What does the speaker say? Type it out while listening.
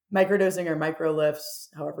microdosing or micro lifts,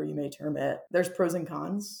 however you may term it, there's pros and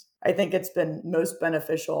cons. I think it's been most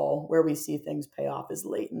beneficial where we see things pay off is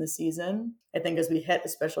late in the season. I think as we hit,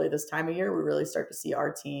 especially this time of year, we really start to see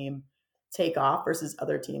our team take off versus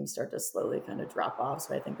other teams start to slowly kind of drop off.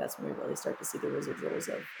 So I think that's when we really start to see the residuals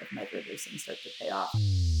of microdosing start to pay off.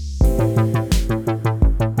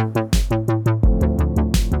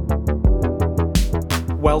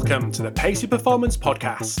 Welcome to the Pacey Performance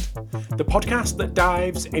Podcast, the podcast that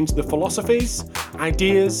dives into the philosophies,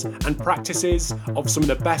 ideas, and practices of some of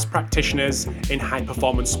the best practitioners in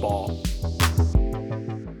high-performance sport.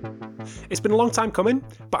 It's been a long time coming,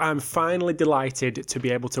 but I'm finally delighted to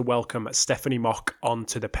be able to welcome Steph Mock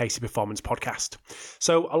onto the Pacey Performance Podcast.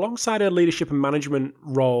 So alongside her leadership and management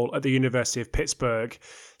role at the University of Pittsburgh,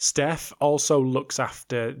 Steph also looks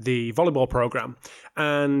after the volleyball program.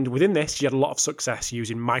 And within this, she had a lot of success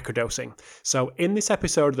using microdosing. So in this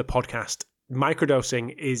episode of the podcast,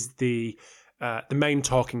 microdosing is the main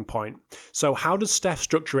talking point. So how does Steph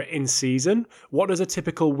structure it in season? What does a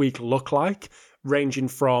typical week look like? Ranging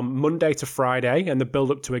from Monday to Friday and the build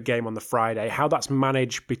up to a game on the Friday, how that's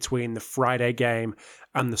managed between the Friday game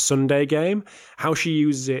and the Sunday game, how she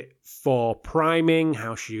uses it for priming,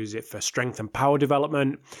 how she uses it for strength and power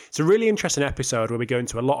development. It's a really interesting episode where we go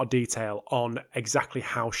into a lot of detail on exactly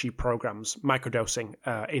how she programs microdosing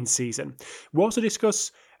in season. We also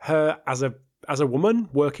discuss her as a woman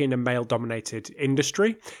working in a male-dominated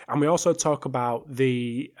industry. And we also talk about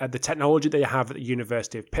the technology they have at the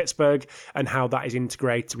University of Pittsburgh and how that is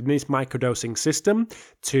integrated within this microdosing system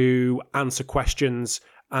to answer questions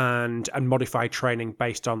and modify training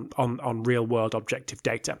based on real-world objective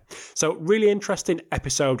data. So really interesting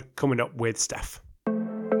episode coming up with Steph.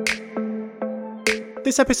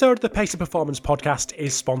 This episode of the Pacey Performance Podcast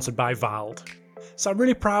is sponsored by Vald. So I'm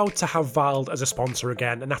really proud to have Vald as a sponsor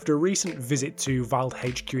again, and after a recent visit to Vald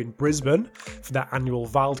HQ in Brisbane for their annual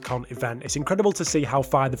ValdCon event, it's incredible to see how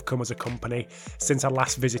far they've come as a company since I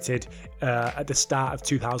last visited at the start of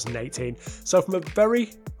 2018. So from a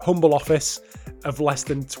very humble office of less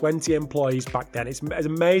than 20 employees back then, it's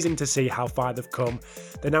amazing to see how far they've come.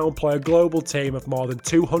 They now employ a global team of more than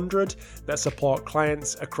 200 that support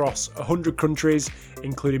clients across 100 countries,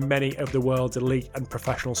 including many of the world's elite and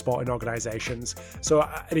professional sporting organisations. So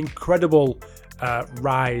an incredible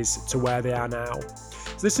rise to where they are now.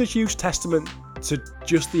 So this is a huge testament to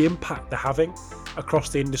just the impact they're having across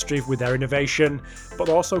the industry with their innovation, but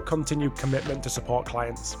also continued commitment to support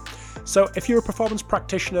clients. So if you're a performance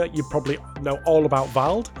practitioner, you probably know all about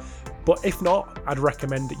Vald, but if not, I'd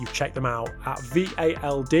recommend that you check them out at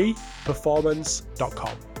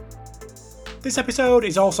valdperformance.com. This episode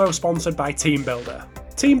is also sponsored by Team Builder.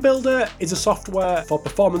 Team Builder is a software for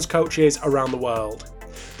performance coaches around the world.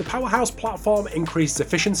 The Powerhouse platform increases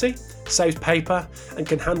efficiency, saves paper, and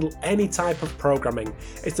can handle any type of programming.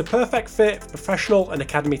 It's the perfect fit for professional and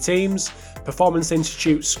academy teams, performance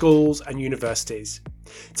institutes, schools, and universities.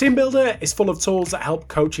 Team Builder is full of tools that help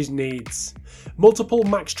coaches' needs. Multiple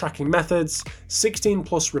max tracking methods, 16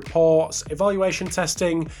 plus reports, evaluation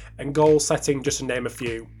testing, and goal setting, just to name a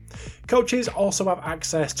few. Coaches also have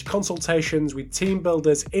access to consultations with Team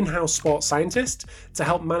Builder's in-house sports scientist to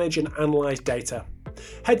help manage and analyze data.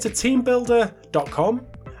 Head to teambuilder.com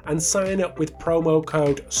and sign up with promo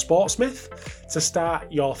code SPORTSMITH to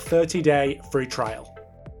start your 30-day free trial.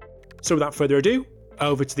 So without further ado,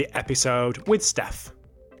 over to the episode with Steph.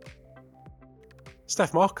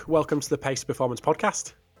 Steph Mock, welcome to the Pacey Performance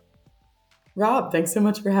Podcast. Rob, thanks so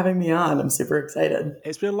much for having me on. I'm super excited.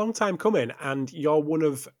 It's been a long time coming, and you're one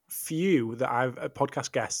of few that I've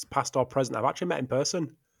podcast guests, past or present, I've actually met in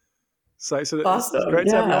person. So awesome. It's great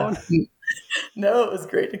to have you on. No, it was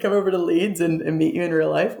great to come over to Leeds and meet you in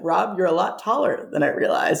real life. Rob, you're a lot taller than I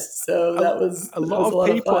realized. So that was a lot of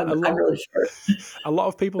people. I'm really short. A lot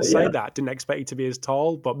of people say that. Didn't expect you to be as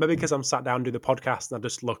tall, but maybe because I'm sat down and do the podcast and I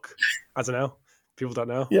just look, I don't know. People don't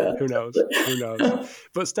know. Yeah. Who knows? Who knows?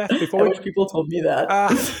 But Steph, before people told me that.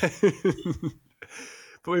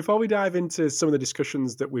 But before we dive into some of the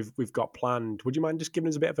discussions that we've got planned, would you mind just giving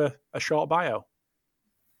us a bit of a short bio?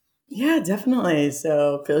 Yeah, definitely.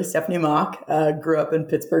 So, Stephanie Mock, grew up in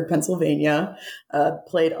Pittsburgh, Pennsylvania,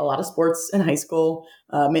 played a lot of sports in high school,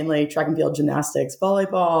 mainly track and field, gymnastics,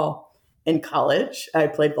 volleyball. In college, I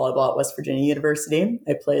played volleyball at West Virginia University.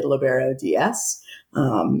 I played libero DS.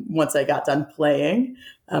 Once I got done playing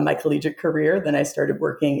my collegiate career, then I started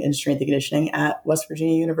working in strength and conditioning at West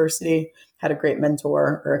Virginia University. Had a great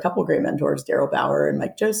mentor, or a couple of great mentors, Daryl Bauer and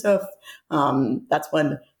Mike Joseph. That's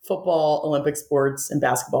when football, Olympic sports, and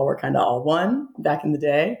basketball were kind of all one back in the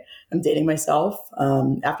day. I'm dating myself.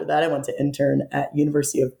 After that, I went to intern at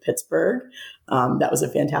University of Pittsburgh. That was a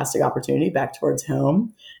fantastic opportunity back towards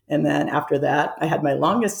home. And then after that, I had my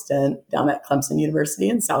longest stint down at Clemson University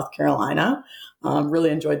in South Carolina. Really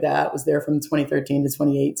enjoyed that. Was there from 2013 to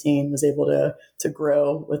 2018. Was able to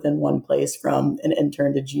grow within one place from an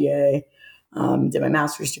intern to GA. Did my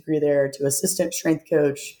master's degree there to assistant strength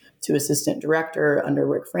coach to assistant director under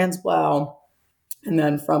Rick Franzblau. And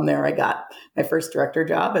then from there, I got my first director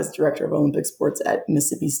job as director of Olympic sports at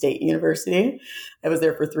Mississippi State University. I was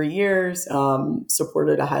there for 3 years,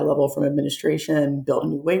 supported a high level from administration, built a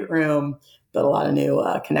new weight room, built a lot of new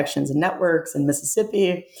connections and networks in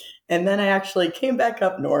Mississippi. And then I actually came back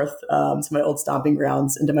up north to my old stomping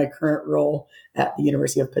grounds into my current role at the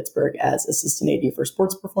University of Pittsburgh as assistant AD for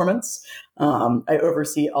sports performance. I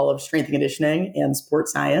oversee all of strength and conditioning and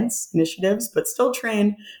sports science initiatives, but still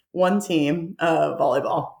train one team,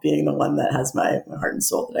 volleyball being the one that has my heart and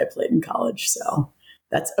soul that I played in college. So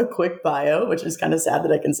that's a quick bio, which is kind of sad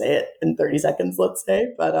that I can say it in 30 seconds, let's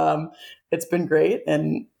say, but it's been great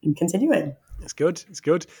and continuing. It's good. It's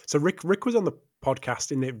good. So Rick was on the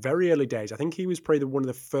podcast in the very early days. I think he was probably one of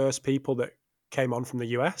the first people that came on from the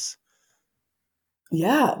US.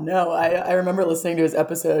 Yeah, no, I remember listening to his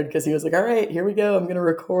episode because he was like, all right, here we go. I'm going to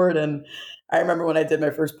record. And I remember when I did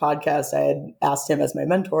my first podcast, I had asked him as my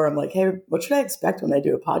mentor, I'm like, hey, what should I expect when I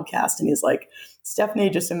do a podcast? And he's like, Stephanie,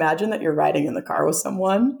 just imagine that you're riding in the car with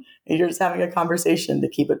someone and you're just having a conversation to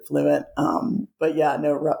keep it fluent. But yeah,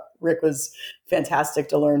 no, Rick was fantastic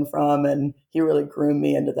to learn from. And he really groomed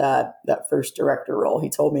me into that first director role. He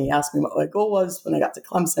told me, he asked me what my goal was when I got to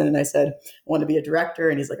Clemson. And I said, I want to be a director.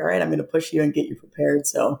 And he's like, all right, I'm going to push you and get you prepared.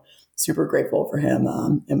 So super grateful for him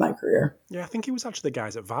in my career. Yeah, I think he was actually the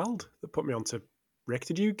guys at Vald that put me on to Rick.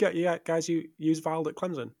 Did you guys use Vald at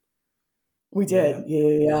Clemson? We did.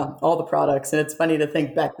 Yeah. All the products. And it's funny to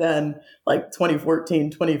think back then, like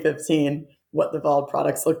 2014, 2015, what the Vald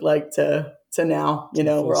products looked like to now,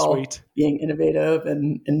 we're all being innovative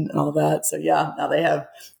and all that. So yeah, now they have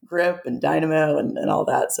grip and dynamo and all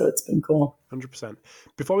that. So it's been cool. 100%.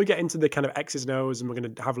 Before we get into the kind of X's and O's, and we're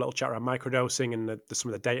going to have a little chat around microdosing and some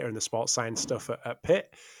of the data and the sports science stuff at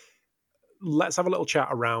Pitt, let's have a little chat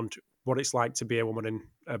around what it's like to be a woman in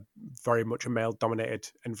a very much a male-dominated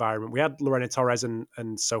environment. We had Lorena Torres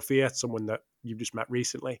and Sophia, someone that you've just met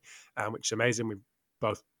recently, which is amazing. We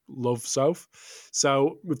both love Soph.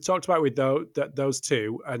 So we've talked about with those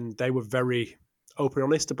two, and they were very open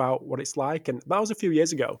and honest about what it's like. And that was a few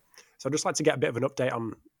years ago. So I'd just like to get a bit of an update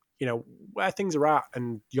on, where things are at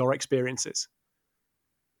and your experiences.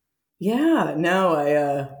 Yeah, no,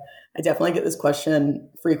 I definitely get this question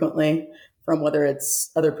frequently from whether it's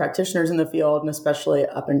other practitioners in the field and especially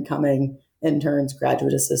up and coming interns,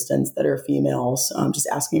 graduate assistants that are females, just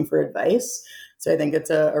asking for advice. So I think it's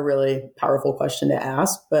a really powerful question to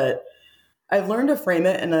ask, but I've learned to frame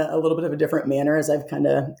it in a little bit of a different manner as I've kind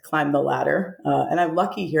of climbed the ladder. And I'm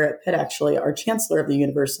lucky here at Pitt, actually, our chancellor of the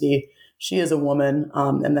university, she is a woman.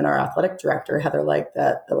 And then our athletic director, Heather Like,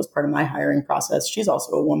 that was part of my hiring process. She's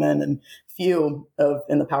also a woman and few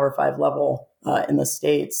in the Power 5 level in the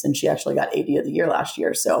States. And she actually got AD of the year last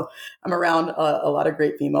year. So I'm around a lot of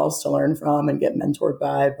great females to learn from and get mentored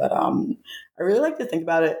by. But I really like to think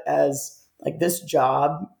about it as like this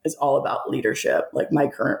job is all about leadership, like my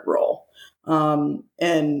current role.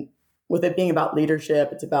 And with it being about leadership,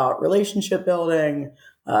 it's about relationship building.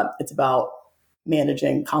 It's about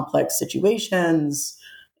managing complex situations.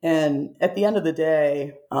 And at the end of the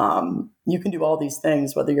day, you can do all these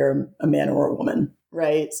things, whether you're a man or a woman,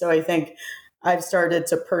 right? So I think I've started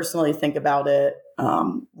to personally think about it,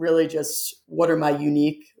 really just what are my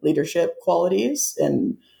unique leadership qualities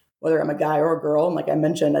and whether I'm a guy or a girl. And like I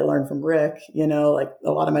mentioned, I learned from Rick, like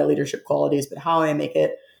a lot of my leadership qualities, but how I make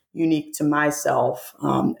it unique to myself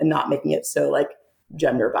and not making it so like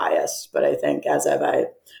gender biased. But I think as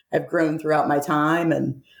I've grown throughout my time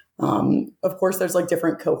and of course, there's like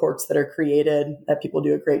different cohorts that are created that people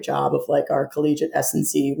do a great job of, like our collegiate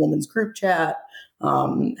S&C women's group chat,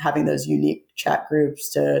 having those unique chat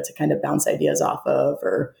groups to kind of bounce ideas off of,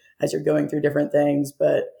 or as you're going through different things.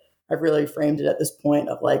 But I've really framed it at this point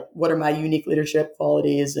of like, what are my unique leadership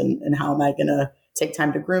qualities and how am I going to take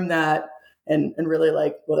time to groom that? And really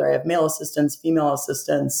like whether I have male assistants, female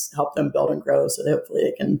assistants, help them build and grow so that hopefully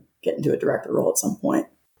they can get into a director role at some point.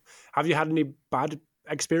 Have you had any bad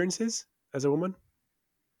experiences as a woman?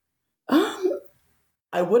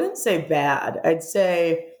 I wouldn't say bad. I'd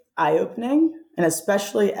say eye-opening, and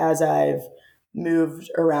especially as I've moved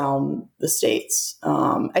around the States.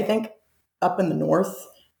 I think up in the North,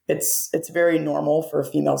 it's very normal for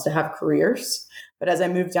females to have careers. But as I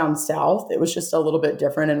moved down south, it was just a little bit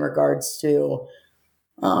different in regards to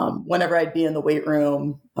whenever I'd be in the weight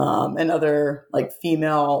room and other like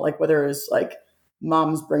female, like whether it was like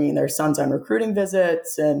moms bringing their sons on recruiting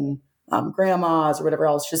visits and grandmas or whatever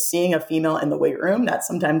else, just seeing a female in the weight room, that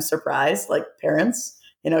sometimes surprised like parents,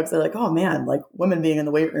 because they're like, oh man, like women being in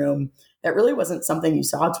the weight room, that really wasn't something you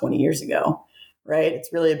saw 20 years ago, right?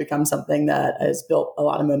 It's really become something that has built a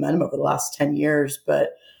lot of momentum over the last 10 years. But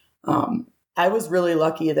I was really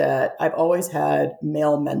lucky that I've always had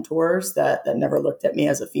male mentors that never looked at me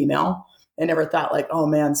as a female. They never thought like, oh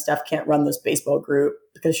man, Steph can't run this baseball group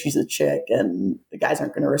because she's a chick and the guys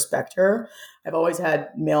aren't going to respect her. I've always had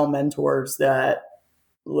male mentors that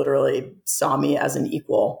literally saw me as an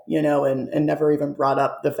equal, and never even brought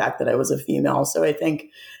up the fact that I was a female. So I think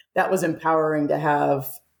that was empowering to have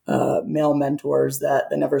male mentors that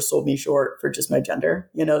never sold me short for just my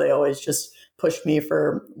gender. They always just pushed me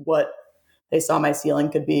for what they saw my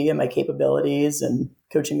ceiling could be and my capabilities and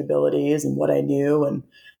coaching abilities and what I knew. And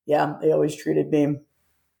yeah, they always treated me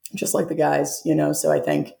just like the guys, so I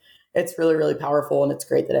think it's really, really powerful. And it's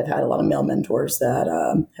great that I've had a lot of male mentors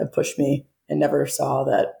that have pushed me and never saw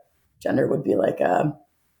that gender would be like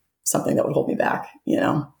something that would hold me back,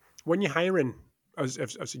 When you're hiring, as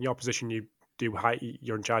in your position,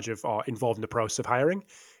 you're in charge of or involved in the process of hiring.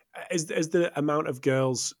 Is the amount of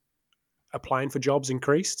girls applying for jobs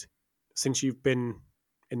increased since you've been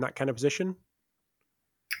in that kind of position?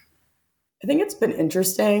 I think it's been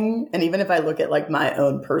interesting. And even if I look at like my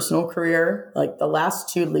own personal career, like the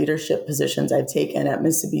last 2 leadership positions I've taken at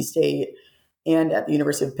Mississippi State and at the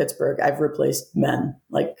University of Pittsburgh, I've replaced men.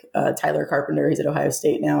 Like Tyler Carpenter, he's at Ohio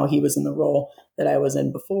State now. He was in the role that I was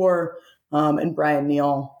in before, and Brian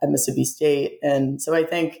Neal at Mississippi State. And so I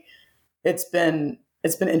think it's been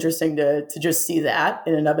interesting to just see that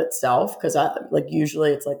in and of itself, because like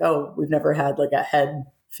usually it's like, oh, we've never had like a head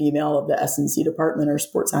female of the S&C department or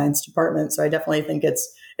sports science department. So I definitely think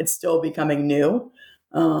it's still becoming new.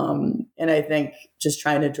 And I think just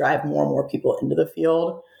trying to drive more and more people into the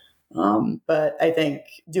field. But I think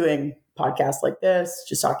doing podcasts like this,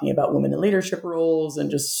 just talking about women in leadership roles and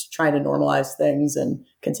just trying to normalize things and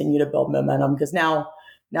continue to build momentum, because now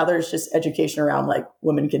there's just education around like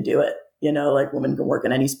women can do it, like women can work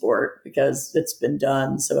in any sport because it's been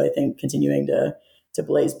done. So I think continuing to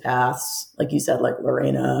blaze paths, like you said, like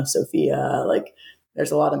Lorena, Sophia, like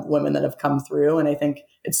there's a lot of women that have come through. And I think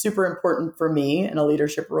it's super important for me in a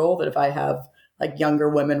leadership role that if I have like younger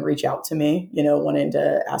women reach out to me, wanting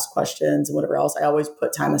to ask questions and whatever else, I always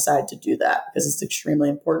put time aside to do that because it's extremely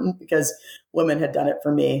important, because women had done it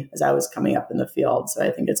for me as I was coming up in the field. So I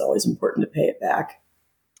think it's always important to pay it back.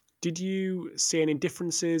 Did you see any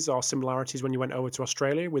differences or similarities when you went over to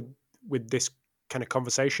Australia with this kind of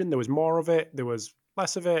conversation? There was more of it, there was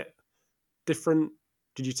less of it, different.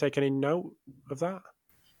 Did you take any note of that?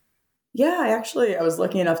 Yeah, I was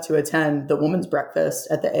lucky enough to attend the women's breakfast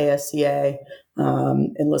at the ASCA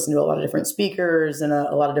and listen to a lot of different speakers and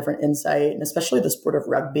a lot of different insight, and especially the sport of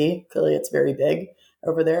rugby. Clearly, it's very big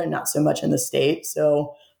over there and not so much in the States.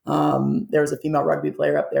 So there was a female rugby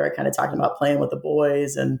player up there kind of talking about playing with the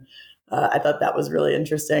boys. And I thought that was really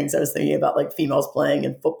interesting. So I was thinking about like females playing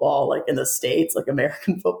in football, like in the States, like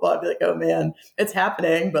American football. I'd be like, oh man, it's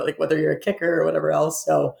happening. But like whether you're a kicker or whatever else.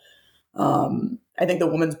 So I think the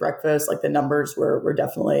women's breakfast, like the numbers were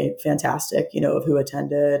definitely fantastic, of who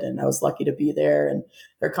attended. And I was lucky to be there. And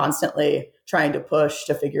they're constantly trying to push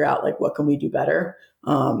to figure out like, what can we do better?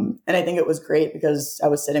 And I think it was great because I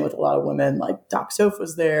was sitting with a lot of women, like Doc Soph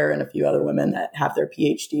was there and a few other women that have their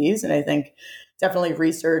PhDs. And I think definitely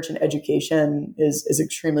research and education is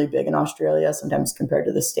extremely big in Australia, sometimes compared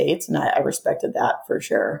to the States. And I respected that for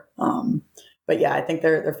sure. But yeah, I think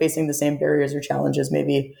they're facing the same barriers or challenges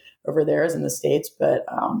maybe over there as in the States, but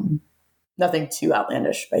nothing too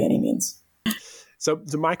outlandish by any means. So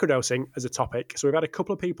the microdosing as a topic. So we've had a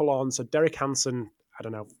couple of people on. So Derek Hansen,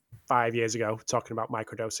 5 years ago, talking about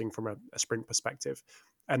microdosing from a sprint perspective.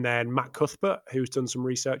 And then Matt Cuthbert, who's done some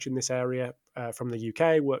research in this area from the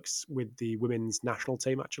UK, works with the women's national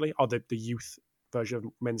team, actually, or the youth version of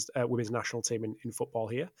women's national team in football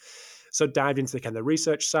here. So dived into the kind of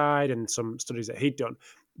research side and some studies that he'd done.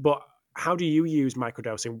 But how do you use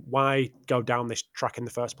microdosing? Why go down this track in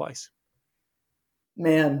the first place?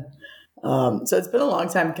 Man, so it's been a long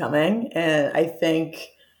time coming. And I think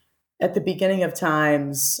at the beginning of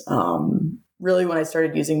times, really when I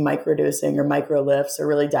started using microdosing or micro lifts or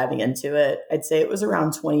really diving into it, I'd say it was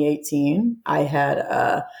around 2018. I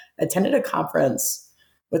had attended a conference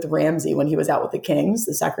with Ramsey when he was out with the Kings,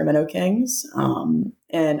 the Sacramento Kings.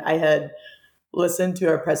 And I had listened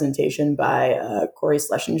to a presentation by Corey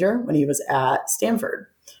Schlesinger when he was at Stanford.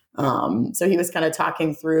 So he was kind of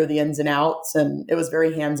talking through the ins and outs, and it was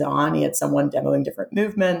very hands-on. He had someone demoing different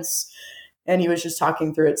movements, and he was just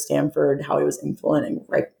talking through at Stanford how he was implementing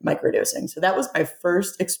microdosing. So that was my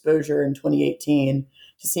first exposure in 2018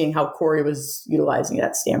 to seeing how Corey was utilizing it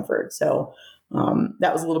at Stanford. So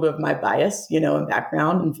that was a little bit of my bias, and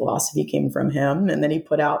background and philosophy came from him. And then he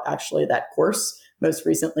put out actually that course most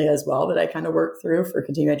recently as well that I kind of worked through for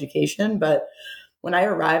continuing education. But when I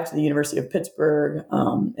arrived to the University of Pittsburgh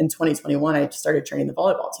in 2021, I started training the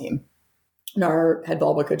volleyball team. And our head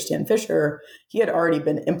volleyball coach, Dan Fisher, he had already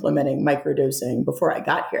been implementing microdosing before I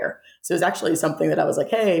got here. So it was actually something that I was like,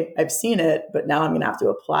 hey, I've seen it, but now I'm going to have to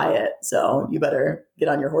apply it. So you better get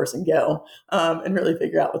on your horse and go and really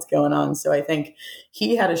figure out what's going on. So I think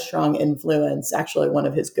he had a strong influence. Actually, one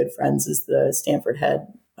of his good friends is the Stanford head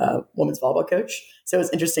women's volleyball coach. So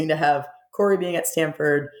it's interesting to have Corey being at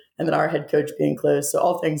Stanford and then our head coach being close. So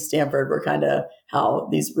all things Stanford were kind of how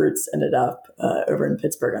these roots ended up over in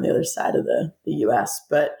Pittsburgh on the other side of the US.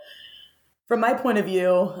 But from my point of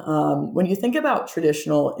view, when you think about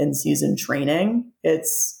traditional in-season training,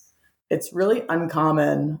 it's really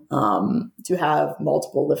uncommon to have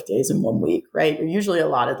multiple lift days in 1 week, right? You're usually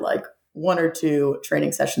allotted like 1 or 2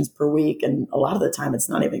 training sessions per week. And a lot of the time it's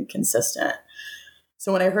not even consistent.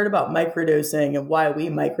 So when I heard about microdosing and why we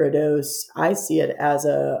microdose, I see it as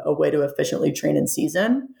a way to efficiently train in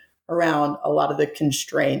season around a lot of the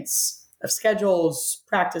constraints of schedules,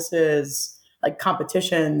 practices, like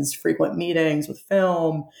competitions, frequent meetings with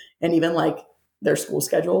film, and even like their school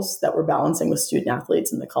schedules that we're balancing with student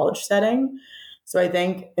athletes in the college setting. So I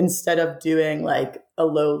think instead of doing like a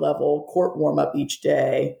low level court warm up each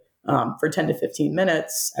day for 10 to 15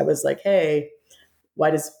 minutes, I was like, hey,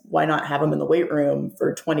 why not have them in the weight room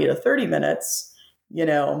for 20 to 30 minutes,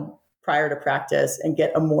 prior to practice and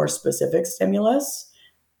get a more specific stimulus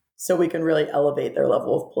so we can really elevate their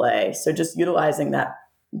level of play. So just utilizing that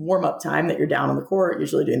warm-up time that you're down on the court,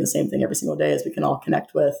 usually doing the same thing every single day as we can all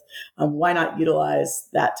connect with. Why not utilize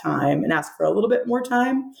that time and ask for a little bit more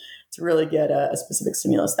time to really get a specific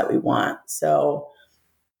stimulus that we want? So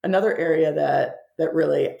another area that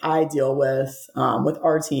really I deal with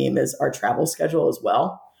our team is our travel schedule as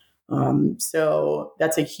well. So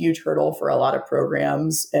that's a huge hurdle for a lot of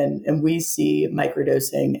programs. And we see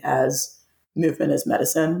microdosing as movement is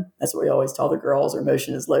medicine. That's what we always tell the girls, or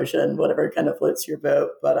motion is lotion, whatever kind of floats your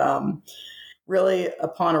boat. But really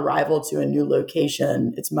upon arrival to a new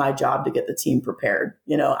location, it's my job to get the team prepared.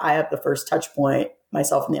 I have the first touch point,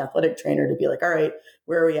 myself and the athletic trainer, to be like, all right,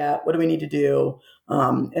 where are we at? What do we need to do?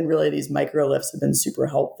 And really these micro lifts have been super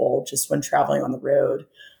helpful just when traveling on the road.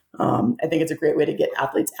 I think it's a great way to get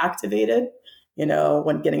athletes activated,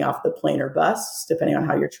 when getting off the plane or bus, depending on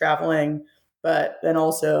how you're traveling. But then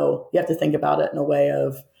also you have to think about it in a way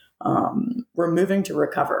of we're moving to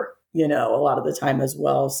recover, a lot of the time as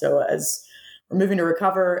well. So as we're moving to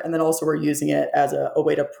recover, and then also we're using it as a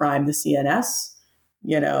way to prime the CNS,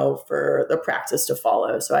 for the practice to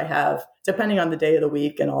follow. So I have, depending on the day of the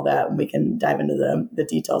week and all that, and we can dive into the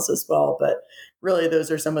details as well. But really,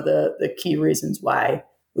 those are some of the key reasons why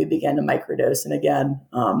we began to microdose. And again,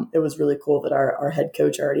 it was really cool that our head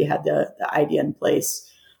coach already had the idea in place.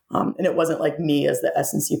 And it wasn't like me as the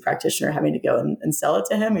S&C practitioner having to go and sell it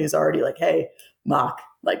to him. He was already like, hey, Mock,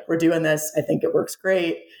 like we're doing this. I think it works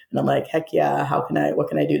great. And I'm like, heck yeah. What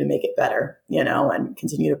can I do to make it better, and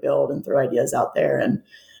continue to build and throw ideas out there. And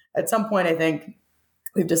at some point, I think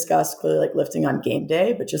we've discussed clearly like lifting on game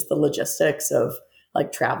day, but just the logistics of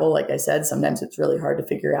like travel. Like I said, sometimes it's really hard to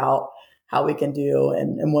figure out how we can do.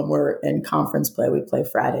 And when we're in conference play, we play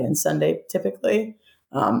Friday and Sunday typically.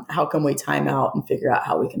 How can we time out and figure out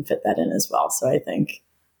how we can fit that in as well? So I think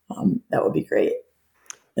that would be great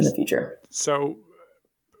in the future. So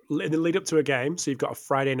in the lead up to a game, so you've got a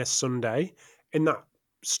Friday and a Sunday. In that,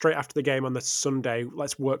 straight after the game on the Sunday,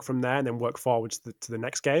 let's work from there and then work forward to the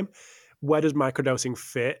next game. Where does microdosing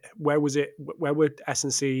fit? Where were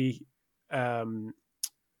S&C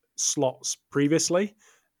slots previously?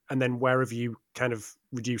 And then where have you kind of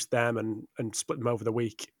reduced them and split them over the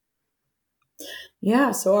week?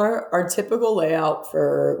 Yeah, so our typical layout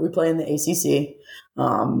we play in the ACC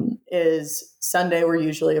is Sunday. We're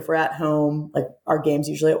usually, if we're at home, like our game's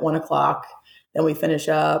usually at 1:00. Then we finish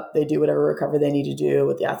up. They do whatever recovery they need to do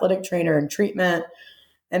with the athletic trainer and treatment.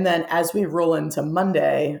 And then as we roll into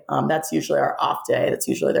Monday, that's usually our off day. That's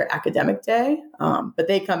usually their academic day. But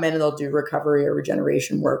they come in and they'll do recovery or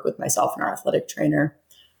regeneration work with myself and our athletic trainer.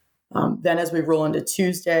 Then as we roll into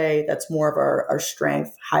Tuesday, that's more of our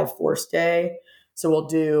strength, high force day. So we'll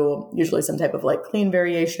do usually some type of like clean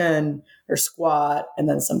variation or squat, and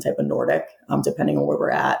then some type of Nordic, depending on where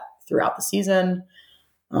we're at throughout the season.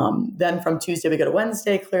 Then from Tuesday, we go to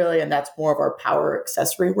Wednesday, clearly, and that's more of our power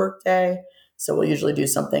accessory work day. So we'll usually do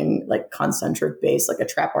something like concentric based, like a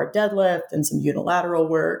trap bar deadlift and some unilateral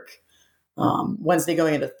work. Wednesday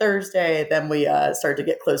going into Thursday, then we start to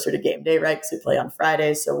get closer to game day, right? Because we play on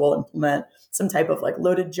Friday. So we'll implement some type of like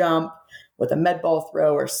loaded jump with a med ball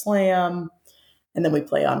throw or slam. And then we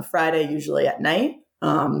play on Friday, usually at night.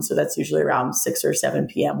 So that's usually around 6 or 7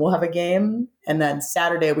 p.m. We'll have a game. And then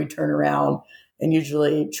Saturday, we turn around and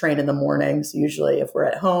usually train in the morning. So usually if we're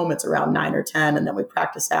at home, it's around 9 or 10, and then we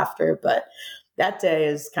practice after. But that day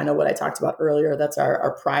is kind of what I talked about earlier. That's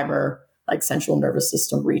our primer, like central nervous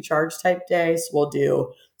system recharge type day. So we'll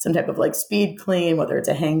do some type of like speed clean, whether it's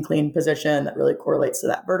a hang clean position that really correlates to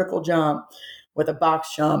that vertical jump, with a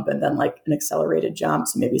box jump, and then like an accelerated jump.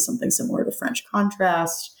 So maybe something similar to French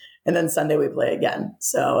contrast. And then Sunday we play again.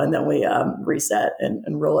 So, and then we reset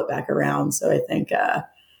and roll it back around. So I think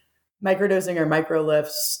microdosing or micro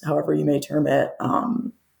lifts, however you may term it,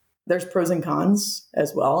 there's pros and cons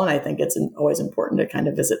as well. And I think it's always important to kind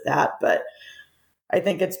of visit that. But I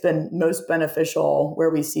think it's been most beneficial where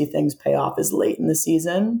we see things pay off is late in the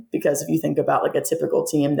season, because if you think about like a typical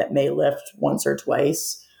team that may lift once or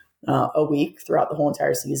twice a week throughout the whole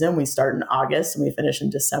entire season, we start in August and we finish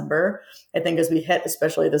in December. I think as we hit,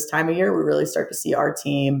 especially this time of year, we really start to see our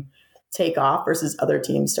team take off versus other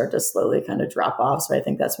teams start to slowly kind of drop off. So I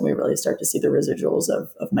think that's when we really start to see the residuals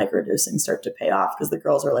of microdosing start to pay off, because the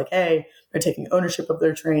girls are like, hey, they're taking ownership of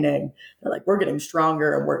their training. They're like, we're getting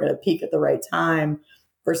stronger and we're going to peak at the right time,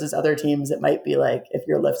 versus other teams. It might be like if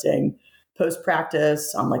you're lifting post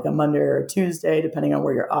practice on like a Monday or Tuesday, depending on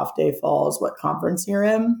where your off day falls, what conference you're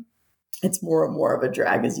in, it's more and more of a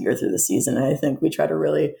drag as you go through the season. And I think we try to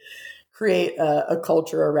really create a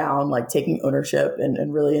culture around like taking ownership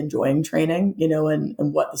and really enjoying training,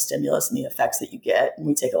 and what the stimulus and the effects that you get. And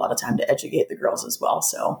we take a lot of time to educate the girls as well.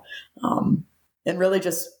 So, and really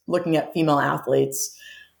just looking at female athletes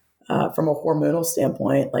from a hormonal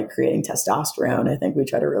standpoint, like creating testosterone, I think we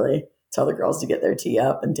try to really tell the girls to get their tee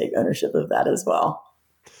up and take ownership of that as well.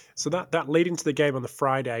 So that leading to the game on the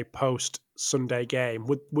Friday post Sunday game,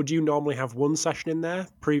 would you normally have one session in there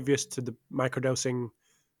previous to the microdosing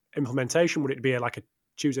implementation? Would it be like a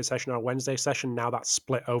Tuesday session or a Wednesday session? Now that's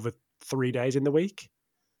split over 3 days in the week.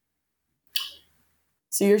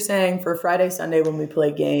 So you're saying for Friday, Sunday when we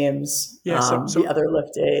play games, so the other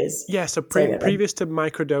lift days? Yeah, so previous to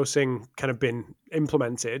microdosing kind of been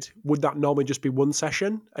implemented, would that normally just be one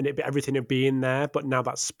session and everything would be in there, but now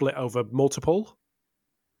that's split over multiple?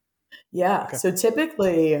 Yeah. Okay. So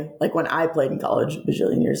typically, like when I played in college a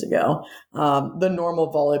bajillion years ago, the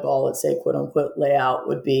normal volleyball, let's say, quote unquote, layout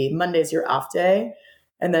would be Monday's your off day.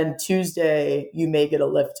 And then Tuesday, you may get a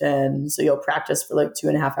lift in. So you'll practice for like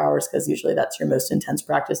 2.5 hours, because usually that's your most intense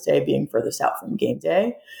practice day, being furthest out from game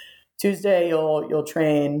day. Tuesday, you'll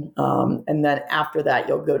train. And then after that,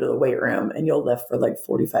 you'll go to the weight room and you'll lift for like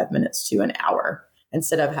 45 minutes to an hour,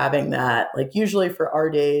 instead of having that, like usually for our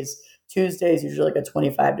days, Tuesdays usually like a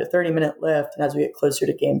 25 to 30 minute lift. And as we get closer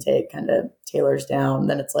to game day, it kind of tailors down.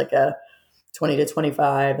 Then it's like a 20 to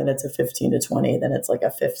 25, then it's a 15 to 20, then it's like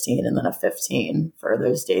a 15 and then a 15 for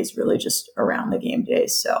those days, really just around the game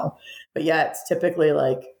days. So, but yeah, it's typically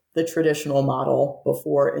like the traditional model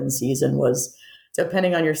before in season was,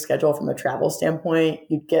 depending on your schedule from a travel standpoint,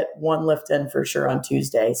 you'd get one lift in for sure on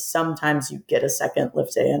Tuesday. Sometimes you get a second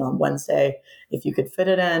lift day in on Wednesday if you could fit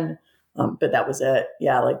it in. But that was it.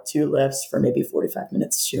 Yeah, like 2 lifts for maybe 45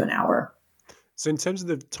 minutes to an hour. So in terms of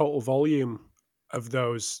the total volume of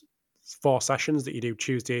those 4 sessions that you do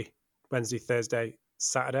Tuesday, Wednesday, Thursday,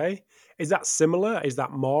 Saturday, is that similar? Is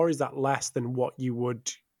that more? Is that less than what you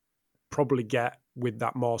would probably get with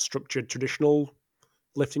that more structured traditional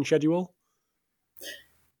lifting schedule?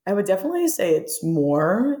 I would definitely say it's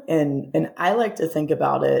more, and I like to think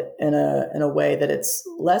about it in a way that it's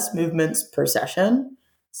less movements per session.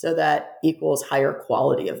 So that equals higher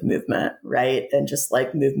quality of movement, right? And just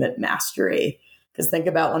like movement mastery. Because think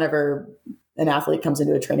about whenever an athlete comes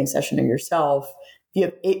into a training session or yourself, if you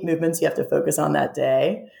have 8 movements you have to focus on that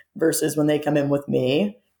day, versus when they come in with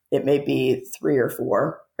me, it may be 3 or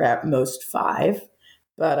 4, or at most 5.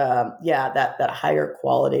 But yeah, that higher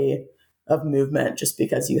quality of movement, just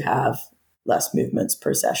because you have less movements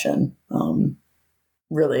per session,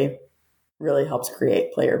 really, really helps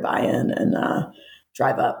create player buy-in and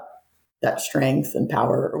drive up that strength and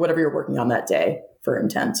power, or whatever you're working on that day for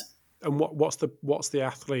intent. And what's the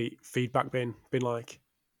athlete feedback been like?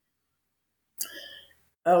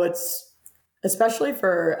 Oh, it's Especially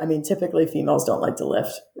typically females don't like to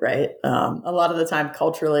lift, right? A lot of the time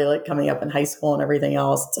culturally, like coming up in high school and everything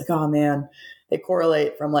else, it's like, oh man, they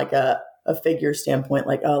correlate from like a figure standpoint,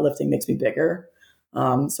 like, oh, lifting makes me bigger.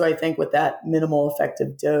 So I think with that minimal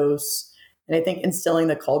effective dose, and I think instilling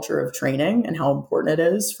the culture of training and how important it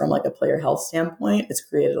is from like a player health standpoint, it's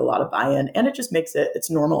created a lot of buy-in, and it just makes it's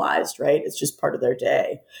normalized, right? It's just part of their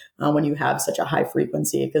day when you have such a high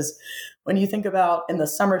frequency. Because when you think about in the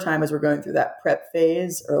summertime, as we're going through that prep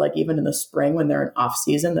phase, or like even in the spring when they're in off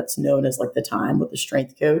season, that's known as like the time with the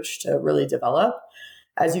strength coach to really develop.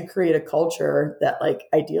 As you create a culture that like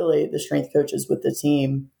ideally the strength coach is with the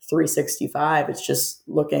team 365, it's just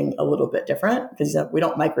looking a little bit different because we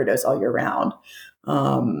don't microdose all year round.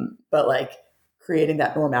 But like creating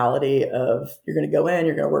that normality of you're going to go in,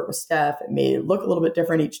 you're going to work with Steph. It may look a little bit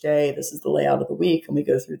different each day. This is the layout of the week and we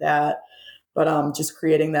go through that. But just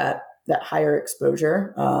creating that higher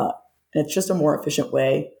exposure. And it's just a more efficient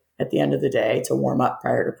way at the end of the day to warm up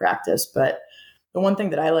prior to practice. But the one thing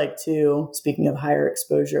that I like to, speaking of higher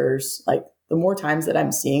exposures, like the more times that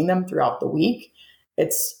I'm seeing them throughout the week,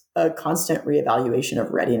 it's a constant reevaluation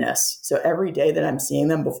of readiness. So every day that I'm seeing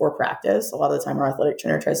them before practice, a lot of the time our athletic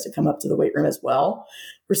trainer tries to come up to the weight room as well.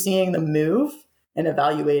 We're seeing them move and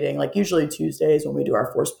evaluating, like usually Tuesdays when we do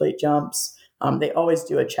our force plate jumps, they always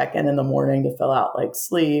do a check-in in the morning to fill out like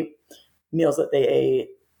sleep, meals that they ate,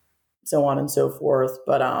 so on and so forth.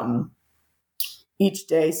 But each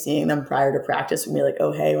day seeing them prior to practice would be like,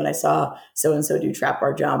 oh, hey, when I saw so-and-so do trap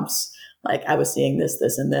bar jumps, like I was seeing this,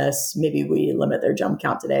 this, and this. Maybe we limit their jump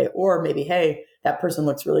count today. Or maybe, hey, that person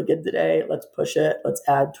looks really good today. Let's push it. Let's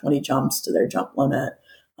add 20 jumps to their jump limit,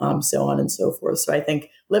 so on and so forth. So I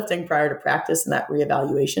think lifting prior to practice and that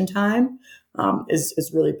reevaluation time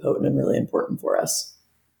is really potent and really important for us.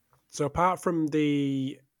 So apart from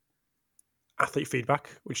the athlete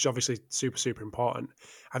feedback, which is obviously super, super important,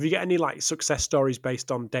 have you got any like success stories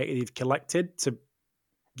based on data you've collected to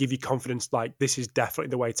give you confidence like this is definitely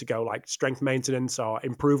the way to go, like strength maintenance or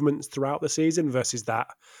improvements throughout the season versus that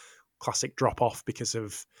classic drop off because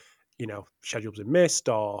of, schedules are missed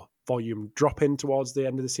or volume dropping towards the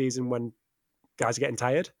end of the season when guys are getting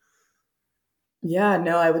tired? Yeah,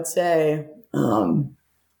 no, I would say,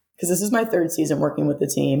 because this is my third season working with the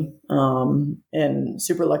team, and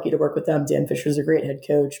super lucky to work with them. Dan Fisher's a great head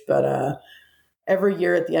coach, but every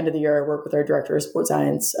year at the end of the year, I work with our director of sports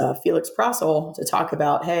science, Felix Prossel, to talk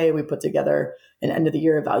about, hey, we put together an end of the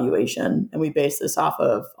year evaluation, and we base this off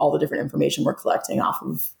of all the different information we're collecting off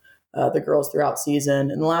of the girls throughout season.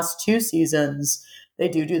 In the last 2 seasons, they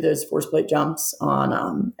do those force plate jumps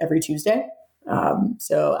on every Tuesday.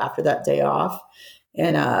 So after that day off,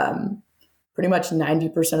 and pretty much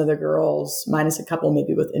 90% of the girls, minus a couple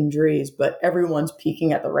maybe with injuries, but everyone's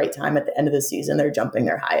peaking at the right time at the end of the season. They're jumping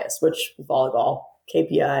their highest, which volleyball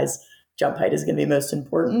KPIs, jump height is going to be most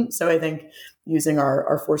important. So I think using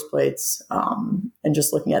our force plates and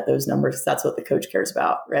just looking at those numbers, that's what the coach cares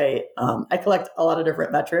about, right? I collect a lot of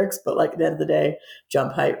different metrics, but like at the end of the day,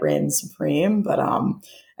 jump height reigns supreme. But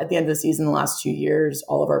at the end of the season, the last 2 years,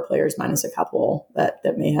 all of our players, minus a couple that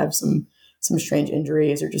may have some strange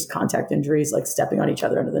injuries or just contact injuries, like stepping on each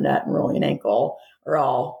other under the net and rolling an ankle, are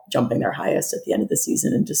all jumping their highest at the end of the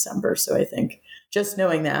season in December. So I think just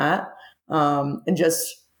knowing that, and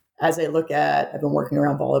just as I look at, I've been working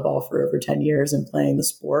around volleyball for over 10 years and playing the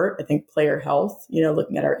sport. I think player health,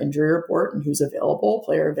 looking at our injury report and who's available,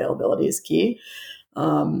 player availability is key.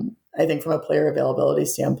 I think from a player availability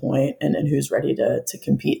standpoint and who's ready to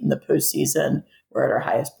compete in the postseason, we're at our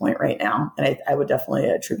highest point right now. And I would definitely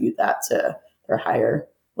attribute that to their higher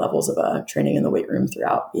levels of training in the weight room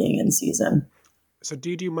throughout being in season. So do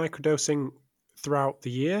you do microdosing throughout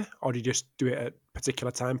the year, or do you just do it at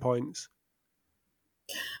particular time points?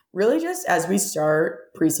 Really just as we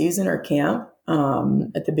start preseason or camp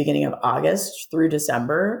at the beginning of August through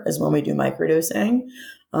December is when we do microdosing.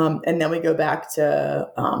 And then we go back to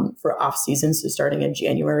for off seasons, so starting in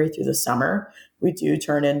January through the summer, we do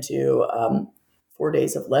turn into 4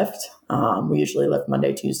 days of lift. We usually lift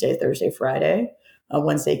Monday, Tuesday, Thursday, Friday.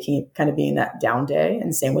 Wednesday kind of being that down day,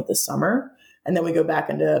 and same with the summer. And then we go back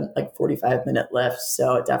into like 45-minute lifts.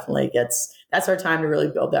 So it definitely that's our time to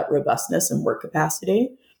really build that robustness and work capacity.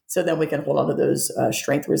 So then we can hold on to those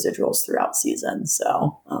strength residuals throughout season.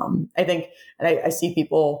 So I think, and I see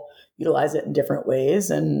people utilize it in different ways.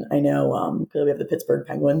 And I know clearly we have the Pittsburgh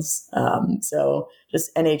Penguins. So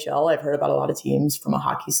just NHL, I've heard about a lot of teams from a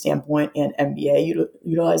hockey standpoint and NBA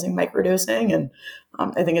utilizing microdosing. And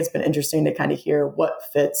I think it's been interesting to kind of hear what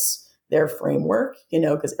fits their framework,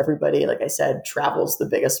 because everybody, like I said, travels the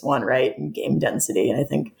biggest one, right? And game density. And I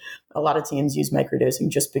think a lot of teams use microdosing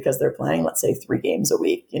just because they're playing, let's say 3 games a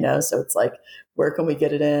week, so it's like, where can we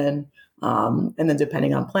get it in? And then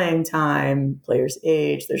depending on playing time, players'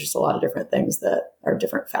 age, there's just a lot of different things that are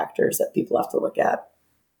different factors that people have to look at.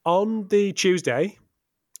 On the Tuesday,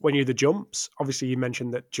 when you do the jumps, obviously you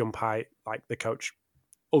mentioned that jump height, like the coach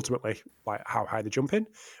ultimately, like how high they're jumping.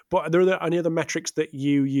 But are there any other metrics that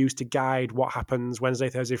you use to guide what happens Wednesday,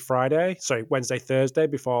 Thursday, Friday? Sorry, Wednesday, Thursday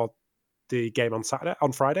before the game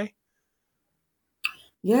on Friday?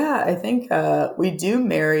 Yeah, I think we do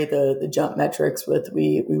marry the jump metrics with,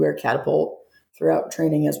 we wear catapult throughout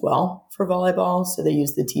training as well for volleyball. So they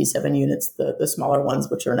use the T7 units, the smaller ones,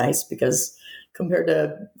 which are nice because compared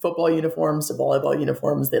to football uniforms to volleyball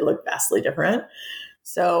uniforms, they look vastly different.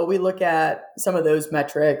 So we look at some of those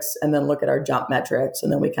metrics and then look at our jump metrics.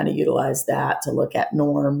 And then we kind of utilize that to look at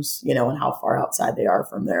norms, and how far outside they are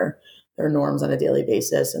from their norms on a daily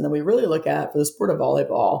basis. And then we really look at, for the sport of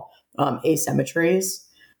volleyball, asymmetries,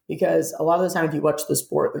 because a lot of the time if you watch the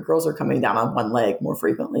sport, the girls are coming down on one leg more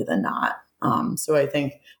frequently than not. So I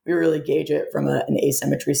think we really gauge it from an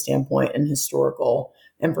asymmetry standpoint and historical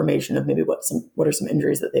information of maybe what are some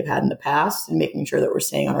injuries that they've had in the past, and making sure that we're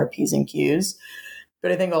staying on our P's and Q's.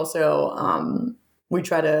 But I think also we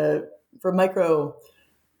try to, for micro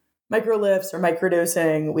lifts or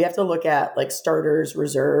microdosing, we have to look at like starters,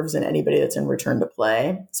 reserves, and anybody that's in return to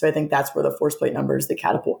play. So I think that's where the force plate numbers, the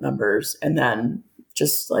catapult numbers, and then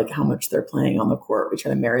just like how much they're playing on the court, we try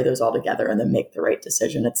to marry those all together and then make the right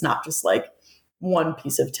decision. It's not just like one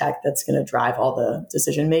piece of tech that's going to drive all the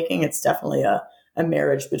decision making. It's definitely a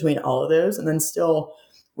marriage between all of those. And then still,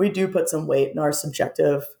 we do put some weight in our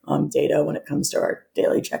subjective data when it comes to our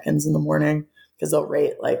daily check-ins in the morning, because they'll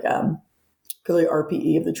rate like clearly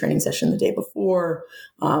RPE of the training session the day before.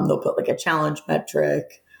 They'll put like a challenge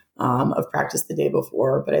metric of practice the day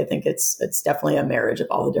before. But I think it's definitely a marriage of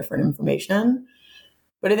all the different information.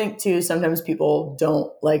 But I think too, sometimes people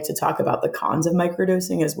don't like to talk about the cons of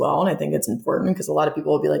microdosing as well. And I think it's important because a lot of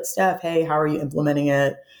people will be like, Steph, hey, how are you implementing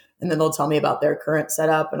it? And then they'll tell me about their current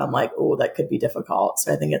setup. And I'm like, oh, that could be difficult.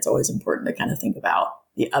 So I think it's always important to kind of think about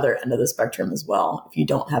the other end of the spectrum as well, if you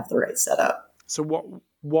don't have the right setup. So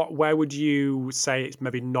where would you say it's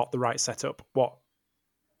maybe not the right setup? What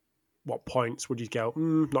points would you go,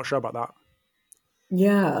 not sure about that?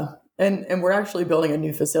 Yeah. And we're actually building a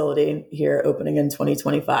new facility here opening in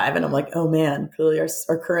 2025. And I'm like, oh man, clearly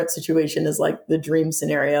our current situation is like the dream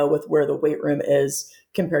scenario with where the weight room is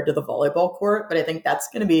compared to the volleyball court. But I think that's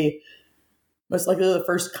going to be most likely the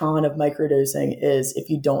first con of microdosing is if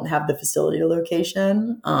you don't have the facility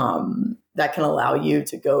location, that can allow you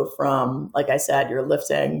to go from, like I said, you're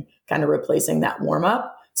lifting, kind of replacing that warm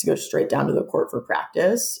up to go straight down to the court for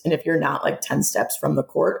practice. And if you're not like 10 steps from the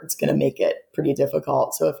court, it's going to make it pretty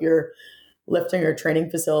difficult. So if your lifting or training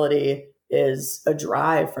facility is a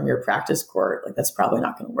drive from your practice court, like that's probably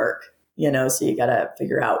not going to work, so you got to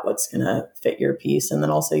figure out what's going to fit your piece. And then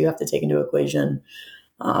also you have to take into equation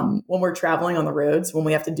when we're traveling on the roads, when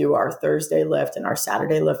we have to do our Thursday lift and our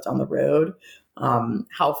Saturday lift on the road,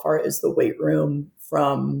 how far is the weight room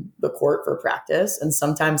from the court for practice? And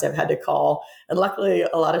sometimes I've had to call, and luckily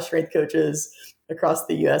a lot of strength coaches across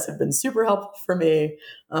the US have been super helpful for me.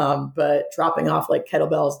 But dropping off like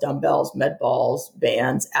kettlebells, dumbbells, med balls,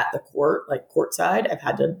 bands at the court, like courtside, I've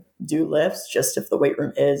had to do lifts just if the weight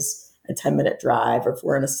room is a 10-minute drive, or if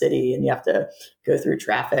we're in a city and you have to go through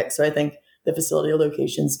traffic. So I think the facility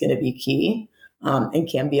location is going to be key and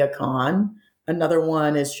can be a con. Another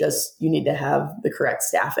one is just you need to have the correct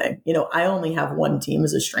staffing. I only have one team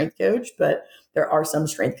as a strength coach, but there are some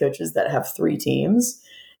strength coaches that have 3 teams.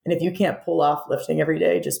 And if you can't pull off lifting every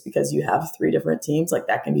day just because you have 3 different teams, like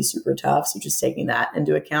that can be super tough. So just taking that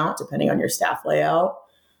into account, depending on your staff layout.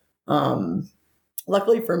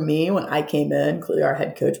 Luckily for me, when I came in, clearly our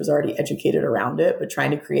head coach was already educated around it, but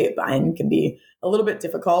trying to create buy-in can be a little bit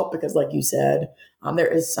difficult because like you said, there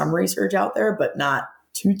is some research out there, but not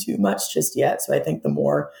too much just yet. So I think the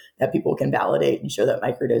more that people can validate and show that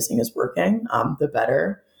microdosing is working, the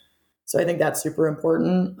better. So I think that's super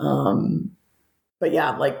important. But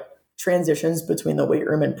yeah, like transitions between the weight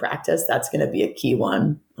room and practice, that's going to be a key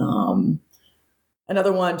one.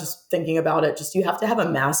 Another one, just thinking about it, just you have to have a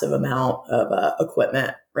massive amount of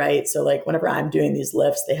equipment, right? So like whenever I'm doing these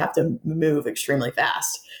lifts, they have to move extremely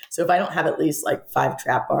fast. So if I don't have at least like 5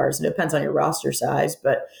 trap bars, and it depends on your roster size,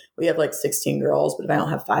 but we have like 16 girls, but if I don't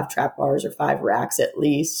have 5 trap bars or 5 racks at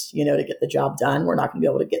least, to get the job done, we're not going to be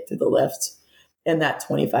able to get through the lift in that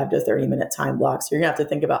 25 to 30 minute time block. So you're gonna have to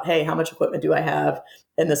think about, hey, how much equipment do I have?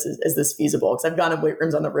 And is this feasible? Because I've gone in weight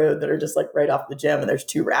rooms on the road that are just like right off the gym and there's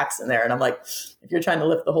 2 racks in there. And I'm like, if you're trying to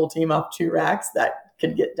lift the whole team off 2 racks, that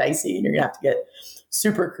could get dicey and you're gonna have to get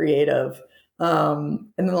super creative. And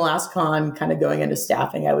then the last con kind of going into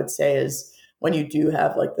staffing, I would say, is when you do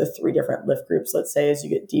have like the 3 different lift groups, let's say, as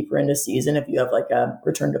you get deeper into season, if you have like a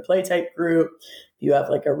return to play type group, you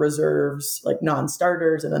have like a reserves, like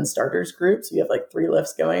non-starters and then starters group. So you have like 3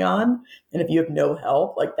 lifts going on. And if you have no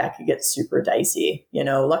help, like that could get super dicey.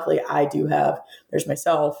 Luckily there's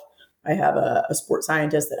myself. I have a sports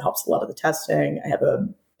scientist that helps a lot of the testing. I have a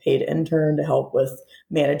paid intern to help with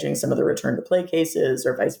managing some of the return to play cases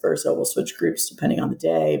or vice versa. We'll switch groups depending on the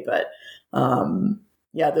day. But,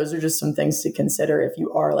 yeah, those are just some things to consider if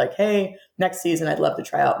you are like, hey, next season, I'd love to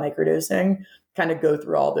try out microdosing, kind of go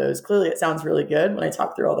through all those. Clearly, it sounds really good when I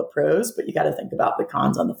talk through all the pros, but you got to think about the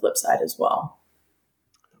cons on the flip side as well.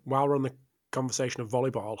 While we're on the conversation of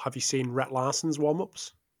volleyball, have you seen Rhett Larson's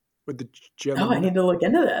warm-ups with the German? Oh, I need to look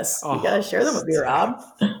into this. You got to share them with me, Rob.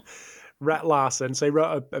 Rhett Larson, so he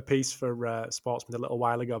wrote a piece for Sportsman a little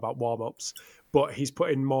while ago about warm-ups, but he's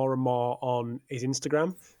putting more and more on his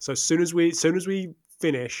Instagram. So as soon as we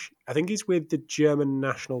finish, I think he's with the German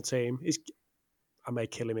national team. I may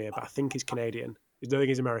kill him here, but I think he's Canadian. I don't think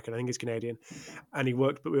he's American. I think he's Canadian. And he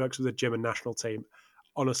works with the German national team.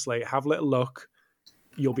 Honestly, have a little look.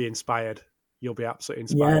 You'll be inspired. You'll be absolutely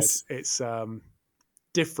inspired. Yes. It's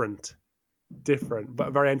different,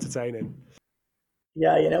 but very entertaining.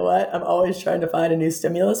 Yeah, you know what? I'm always trying to find a new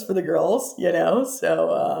stimulus for the girls,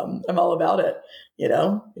 so I'm all about it. You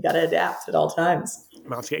got to adapt at all times. I'm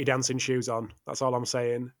about to get your dancing shoes on. That's all I'm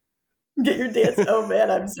saying. Get your dance. Oh man,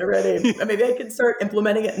 I'm so ready. Maybe I can start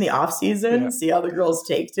implementing it in the off season, see how the girls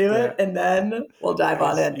take to it, and then we'll dive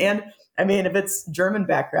on in. And I mean, if it's German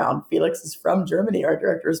background, Felix is from Germany, our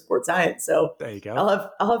director of sports science. So there you go.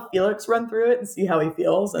 I'll have Felix run through it and see how he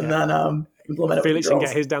feels, and then implement it. Felix can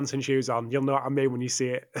get his dancing shoes on. You'll know what I mean when you see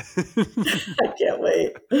it. I can't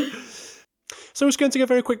wait. So we're just going to take a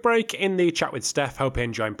very quick break in the chat with Steph. Hope you're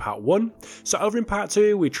enjoying part 1. So over in part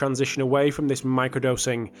 2, we transition away from this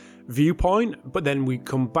microdosing viewpoint, but then we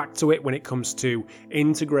come back to it when it comes to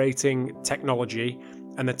integrating technology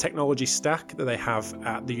and the technology stack that they have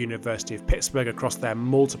at the University of Pittsburgh across their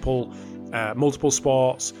multiple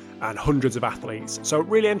sports and hundreds of athletes. So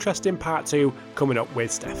really interesting part 2 coming up with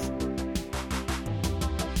Steph.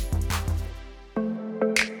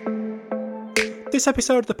 This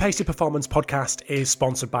episode of the Pacey Performance Podcast is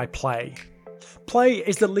sponsored by Play. Play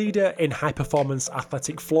is the leader in high-performance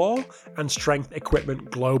athletic floor and strength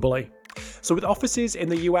equipment globally. So with offices in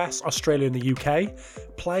the US, Australia and the UK,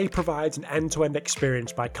 Play provides an end-to-end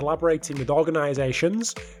experience by collaborating with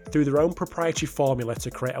organisations through their own proprietary formula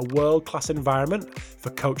to create a world-class environment for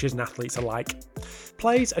coaches and athletes alike.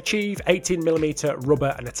 Play's Achieve 18mm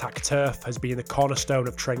rubber and attack turf has been the cornerstone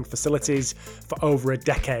of training facilities for over a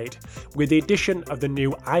decade. With the addition of the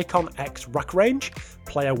new Icon X rack range,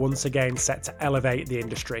 Play are once again set to elevate the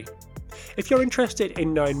industry. If you're interested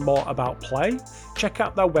in knowing more about Play, check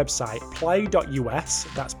out their website, play.us,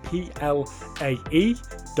 that's plae.us.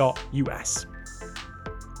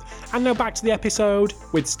 And now back to the episode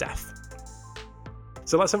with Steph.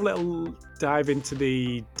 So let's have a little dive into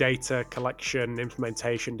the data collection,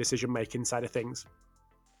 implementation, decision-making side of things.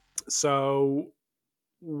 So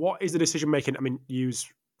what is the decision-making? I mean,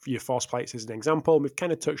 use your force plates as an example. We've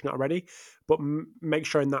kind of touched on it already, but making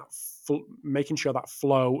sure that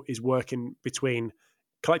flow is working between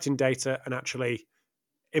collecting data and actually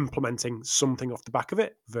implementing something off the back of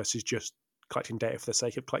it versus just collecting data for the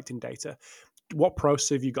sake of collecting data. What process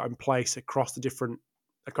have you got in place across the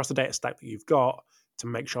data stack that you've got to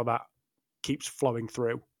make sure that keeps flowing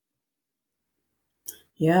through?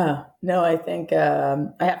 Yeah, no, I think I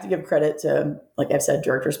have to give credit to, like I've said,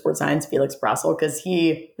 Director of Sports Science, Felix Brassel, because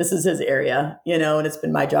this is his area, and it's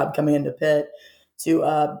been my job coming into Pitt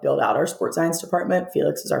to build out our sports science department.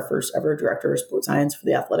 Felix is our first ever Director of Sports Science for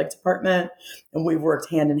the athletic department. And we've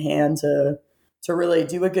worked hand in hand to really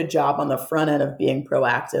do a good job on the front end of being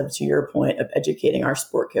proactive, to your point, of educating our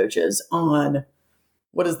sport coaches on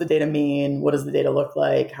what does the data mean? What does the data look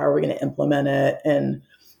like? How are we going to implement it? And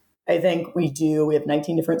I think we have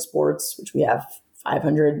 19 different sports, which we have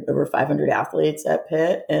over 500 athletes at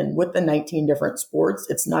Pitt. And with the 19 different sports,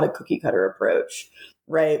 it's not a cookie cutter approach,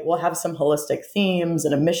 right? We'll have some holistic themes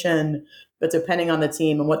and a mission, but depending on the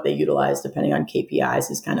team and what they utilize, depending on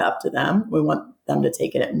KPIs, is kind of up to them. We want them to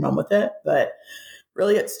take it and run with it. But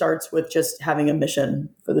really, it starts with just having a mission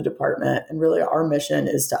for the department. And really, our mission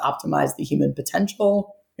is to optimize the human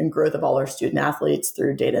potential and growth of all our student athletes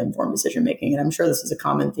through data-informed decision-making. And I'm sure this is a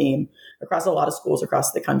common theme across a lot of schools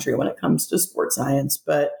across the country when it comes to sports science,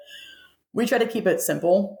 but we try to keep it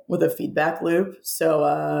simple with a feedback loop.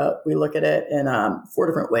 So we look at it in 4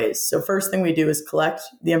 different ways. So first thing we do is collect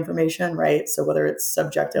the information, right? So whether it's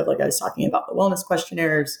subjective, like I was talking about the wellness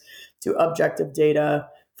questionnaires, to objective data,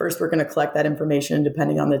 first we're going to collect that information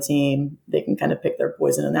depending on the team. They can kind of pick their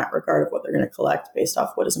poison in that regard of what they're going to collect based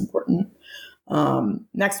off what is important.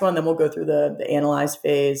 Next one, then we'll go through the analyze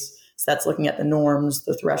phase. So that's looking at the norms,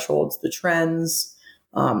 the thresholds, the trends.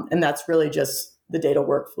 And that's really just the data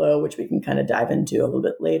workflow, which we can kind of dive into a little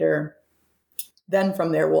bit later. Then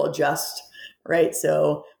from there, we'll adjust, right?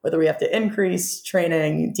 So whether we have to increase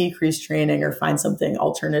training, decrease training, or find something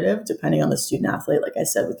alternative, depending on the student athlete, like I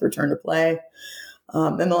said, with return to play.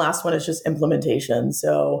 And the last one is just implementation.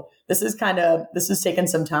 So this is taken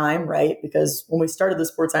some time, right? Because when we started the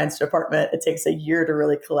sports science department, it takes a year to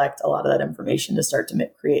really collect a lot of that information to start to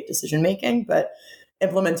create decision-making. But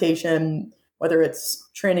implementation, whether it's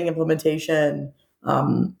training implementation,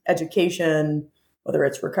 education, whether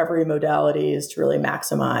it's recovery modalities to really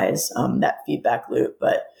maximize that feedback loop.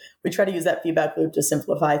 But we try to use that feedback loop to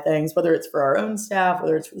simplify things, whether it's for our own staff,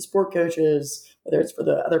 whether it's for the sport coaches, whether it's for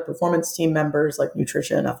the other performance team members like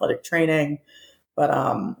nutrition, athletic training. But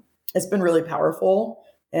it's been really powerful.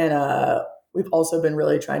 And we've also been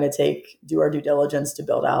really trying to do our due diligence to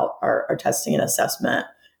build out our testing and assessment,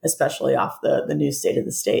 especially off the new state of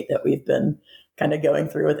the state that we've been kind of going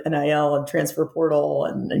through with NIL and transfer portal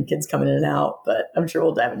and kids coming in and out. But I'm sure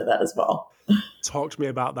we'll dive into that as well. Talk to me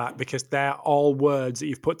about that, because they're all words that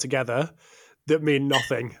you've put together that mean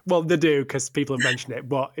nothing. Well, they do, because people have mentioned it.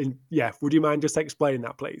 But would you mind just explaining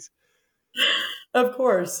that, please? Of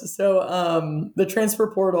course. So the transfer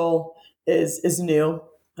portal is new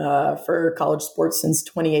for college sports since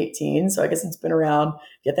 2018. So I guess it's been around.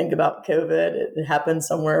 If you think about COVID, it happened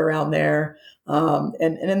somewhere around there.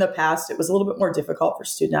 And in the past, it was a little bit more difficult for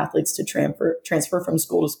student athletes to transfer from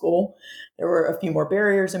school to school. There were a few more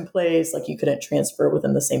barriers in place, like you couldn't transfer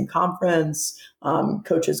within the same conference.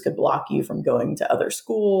 Coaches could block you from going to other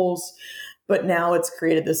schools. But now it's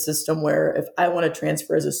created this system where if I want to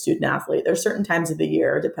transfer as a student athlete, there's certain times of the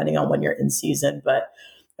year, depending on when you're in season. But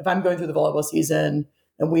if I'm going through the volleyball season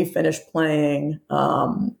and we finish playing,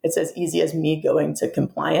 it's as easy as me going to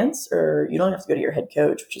compliance, or you don't have to go to your head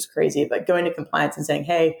coach, which is crazy, but going to compliance and saying,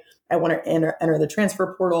 hey, I want to enter the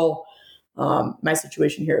transfer portal. My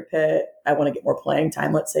situation here at Pitt, I want to get more playing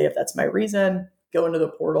time. Let's say if that's my reason, go into the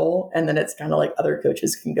portal. And then it's kind of like other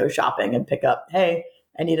coaches can go shopping and pick up, hey,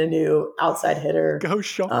 I need a new outside hitter. Go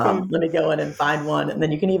shopping. Let me go in and find one. And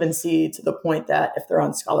then you can even see to the point that if they're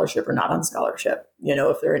on scholarship or not on scholarship,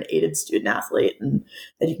 if they're an aided student athlete, and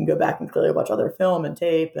then you can go back and clearly watch all their film and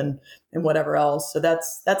tape and whatever else. So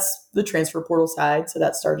that's the transfer portal side. So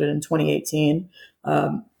that started in 2018.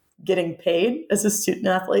 Getting paid as a student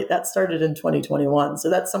athlete, that started in 2021.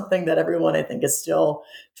 So that's something that everyone, I think, is still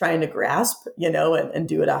trying to grasp, and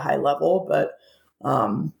do at a high level. But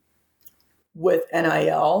with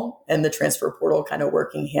NIL and the transfer portal kind of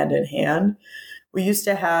working hand in hand, we used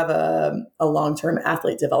to have a long-term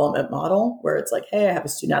athlete development model where it's like, hey, I have a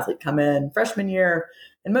student athlete come in freshman year,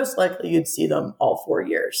 and most likely you'd see them all 4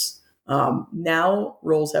 years. Now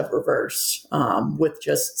roles have reversed with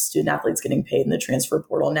just student athletes getting paid in the transfer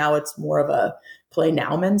portal. Now it's more of a play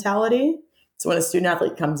now mentality. So when a student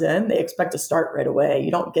athlete comes in, they expect to start right away.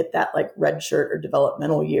 You don't get that like red shirt or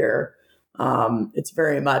developmental year. It's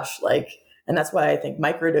very much like, and that's why I think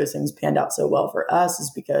microdosing's panned out so well for us,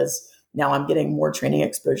 is because now I'm getting more training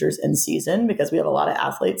exposures in season because we have a lot of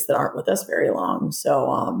athletes that aren't with us very long.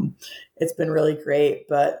 So it's been really great,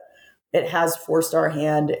 but it has forced our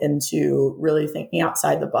hand into really thinking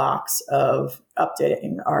outside the box of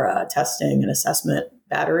updating our testing and assessment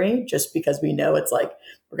battery, just because we know it's like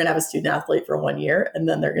we're going to have a student athlete for 1 year and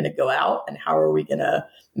then they're going to go out, and how are we going to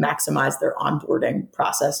maximize their onboarding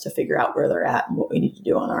process to figure out where they're at and what we need to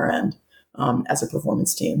do on our end as a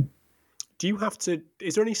performance team. Do you have to,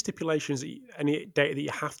 is there any stipulations, any data that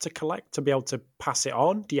you have to collect to be able to pass it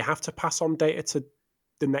on? Do you have to pass on data to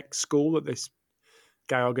the next school that this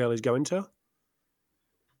guy or girl is going to?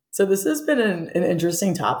 So this has been an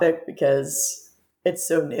interesting topic because it's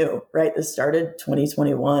so new, right? This started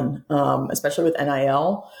 2021, especially with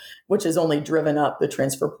NIL, which has only driven up the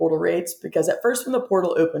transfer portal rates, because at first when the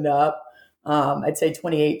portal opened up, I'd say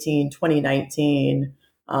 2018, 2019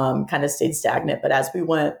 kind of stayed stagnant. But as we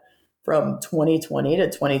went from 2020 to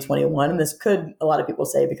 2021, and this could, a lot of people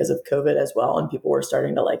say because of COVID as well, and people were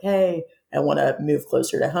starting to like, hey, I want to move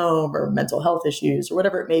closer to home, or mental health issues or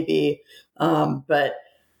whatever it may be. But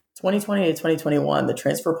 2020 to 2021, the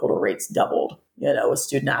transfer portal rates doubled, with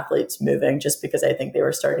student athletes moving, just because I think they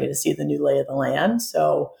were starting to see the new lay of the land.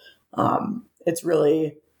 So it's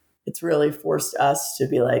really forced us to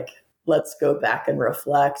be like, let's go back and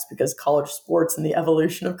reflect, because college sports and the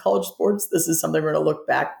evolution of college sports, this is something we're going to look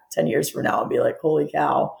back 10 years from now and be like, holy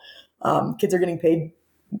cow, kids are getting paid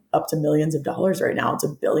up to millions of dollars right now. It's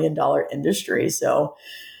 $1 billion industry. So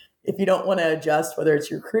if you don't want to adjust, whether it's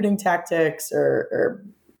your recruiting tactics or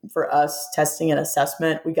for us testing and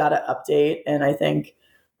assessment, we got to update. And I think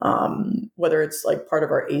whether it's like part of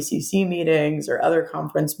our ACC meetings or other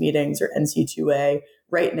conference meetings or NC2A,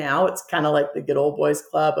 right now it's kind of like the good old boys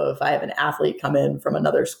club of, if I have an athlete come in from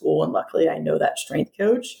another school and luckily I know that strength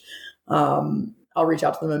coach, I'll reach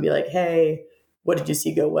out to them and be like, hey, what did you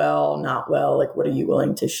see go well, not well? Like, what are you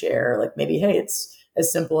willing to share? Like, maybe, hey, it's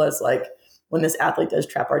as simple as like, when this athlete does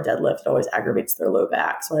trap bar deadlift, it always aggravates their low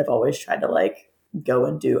back. So I've always tried to like go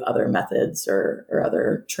and do other methods or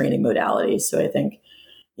other training modalities. So I think,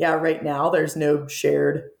 yeah, right now there's no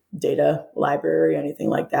shared data library or anything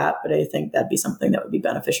like that, but I think that'd be something that would be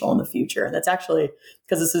beneficial in the future. And that's actually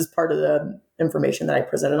because this is part of the information that I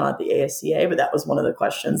presented on at the ASCA, but that was one of the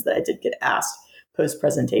questions that I did get asked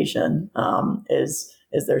post-presentation, is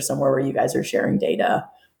there somewhere where you guys are sharing data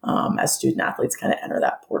as student athletes kind of enter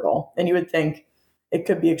that portal? And you would think it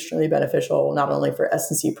could be extremely beneficial, not only for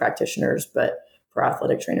S&C practitioners, but for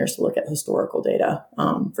athletic trainers to look at historical data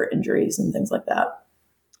for injuries and things like that.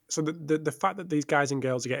 So the fact that these guys and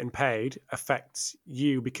girls are getting paid affects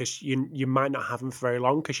you, because you might not have them for very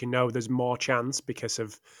long, because there's more chance, because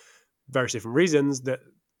of various different reasons, that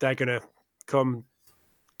they're going to come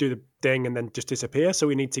do the thing and then just disappear. So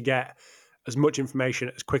we need to get as much information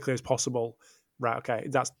as quickly as possible. Right. Okay.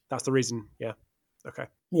 That's the reason. Yeah. Okay.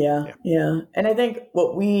 Yeah. And I think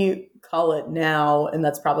what we call it now, and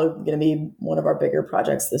that's probably going to be one of our bigger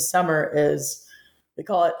projects this summer, is we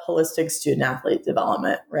call it holistic student athlete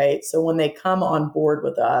development, right? So when they come on board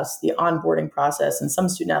with us, the onboarding process, and some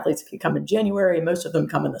student athletes can come in January, most of them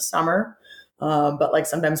come in the summer. But like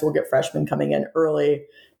sometimes we'll get freshmen coming in early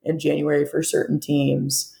in January for certain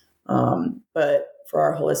teams. But for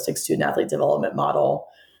our holistic student athlete development model,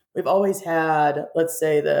 we've always had, let's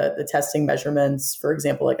say, the testing measurements, for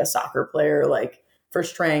example, like a soccer player, like for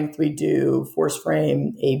strength, we do force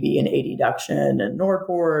frame, AB and A deduction and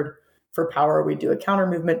NordBoard. For power, we do a counter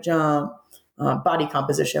movement jump. Body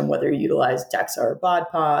composition, whether you utilize DEXA or bod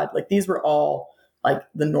pod, like these were all like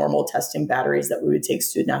the normal testing batteries that we would take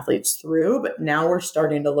student athletes through. But now we're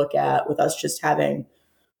starting to look at, with us just having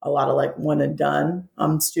a lot of like one and done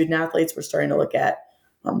student athletes, we're starting to look at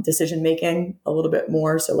decision making a little bit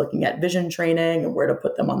more. So looking at vision training and where to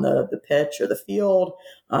put them on the pitch or the field.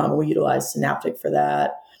 We utilize Synaptic for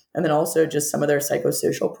that. And then also just some of their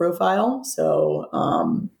psychosocial profile.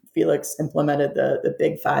 So Felix implemented the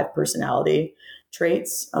Big 5 personality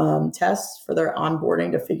traits tests for their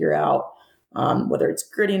onboarding to figure out whether it's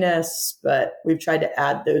grittiness, but we've tried to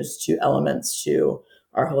add those two elements to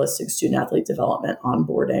our holistic student athlete development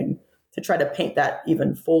onboarding to try to paint that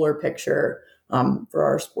even fuller picture for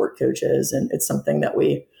our sport coaches. And it's something that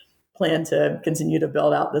we plan to continue to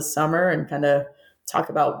build out this summer and kind of talk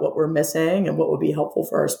about what we're missing and what would be helpful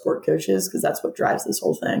for our sport coaches, because that's what drives this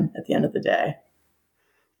whole thing at the end of the day.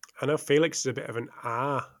 I know Felix is a bit of an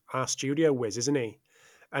R studio whiz, isn't he?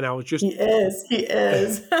 And I was just... He is.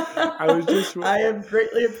 I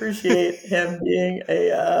greatly appreciate him being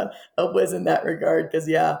a whiz in that regard, because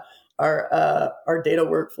our data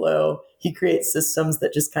workflow, he creates systems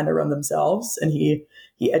that just kind of run themselves, and he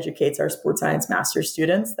educates our sports science master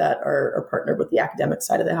students that are partnered with the academic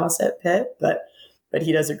side of the house at Pitt. But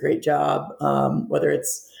he does a great job, whether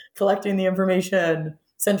it's collecting the information,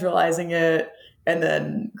 centralizing it, and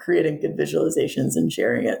then creating good visualizations and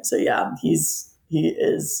sharing it. So yeah, he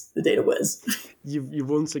is the data whiz. You've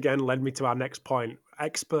once again led me to our next point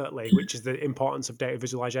expertly, which is the importance of data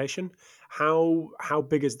visualization. How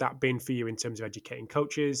big has that been for you in terms of educating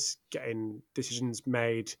coaches, getting decisions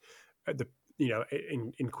made at the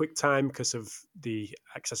in quick time because of the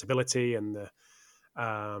accessibility and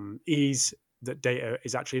the ease that data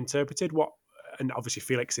is actually interpreted? And obviously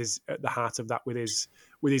Felix is at the heart of that with his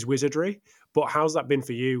wizardry. But how's that been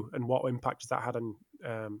for you, and what impact has that had on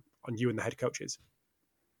you and the head coaches?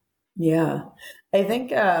 Yeah, I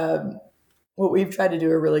think what we've tried to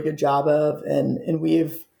do a really good job of, and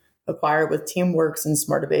we've acquired with TeamWorks and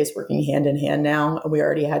Smartabase working hand in hand now, and we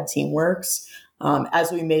already had TeamWorks.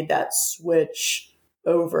 As we made that switch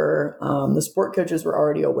over, the sport coaches were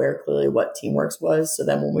already aware clearly what TeamWorks was. So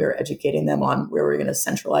then when we were educating them on where we were going to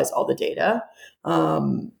centralize all the data,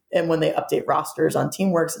 And when they update rosters on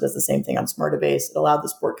Teamworks, it does the same thing on Smartabase. It allowed the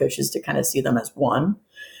sport coaches to kind of see them as one,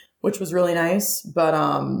 which was really nice. But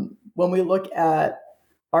when we look at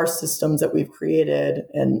our systems that we've created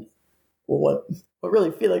and what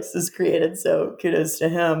really Felix has created, so kudos to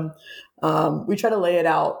him, we try to lay it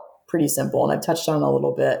out pretty simple. And I've touched on it a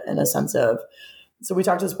little bit in a sense of, so we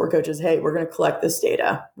talk to the sport coaches, hey, we're going to collect this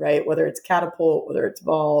data, right? Whether it's Catapult, whether it's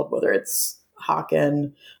Vault, whether it's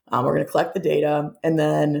Hawken, we're going to collect the data and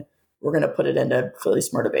then we're going to put it into clearly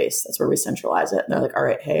Smartabase. That's where we centralize it. And they're like, all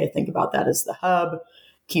right, hey, think about that as the hub,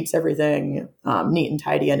 keeps everything neat and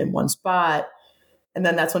tidy and in one spot. And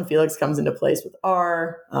then that's when Felix comes into place with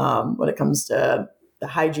R when it comes to the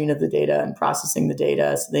hygiene of the data and processing the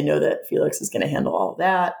data. So they know that Felix is going to handle all of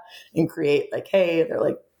that and create like, hey, they're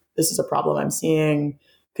like, this is a problem I'm seeing.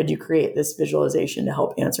 Could you create this visualization to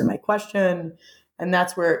help answer my question? And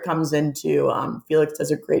that's where it comes into Felix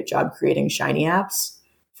does a great job creating shiny apps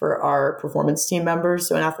for our performance team members.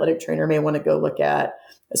 So an athletic trainer may want to go look at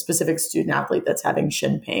a specific student athlete that's having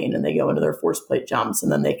shin pain and they go into their force plate jumps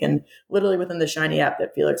and then they can literally within the shiny app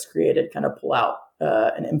that Felix created kind of pull out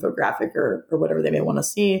an infographic or whatever they may want to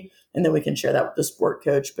see. And then we can share that with the sport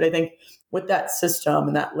coach. But I think with that system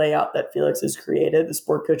and that layout that Felix has created, the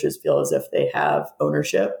sport coaches feel as if they have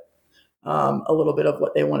ownership, a little bit of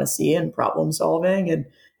what they want to see in problem solving. And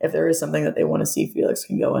if there is something that they want to see, Felix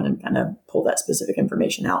can go in and kind of pull that specific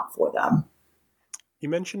information out for them. You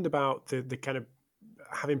mentioned about the kind of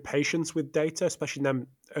having patience with data, especially in them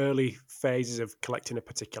early phases of collecting a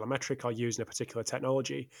particular metric or using a particular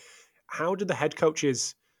technology. How did the head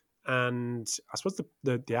coaches and I suppose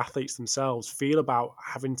the athletes themselves feel about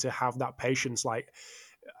having to have that patience? Like,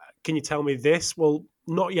 can you tell me this? Well,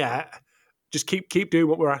 not yet. Just keep doing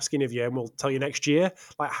what we're asking of you and we'll tell you next year.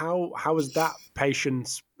 Like how is that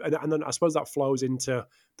patience? And then I suppose that flows into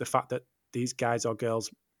the fact that these guys or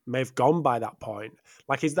girls may have gone by that point.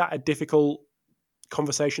 Like, is that a difficult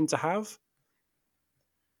conversation to have?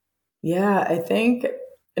 Yeah, I think,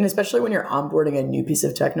 and especially when you're onboarding a new piece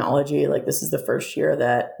of technology, like this is the first year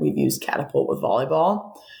that we've used Catapult with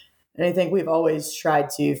volleyball. And I think we've always tried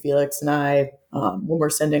to, Felix and I, when we're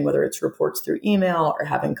sending, whether it's reports through email or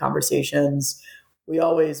having conversations, we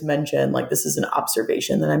always mention like, this is an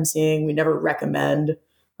observation that I'm seeing. We never recommend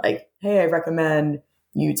like, hey, I recommend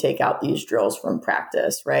you take out these drills from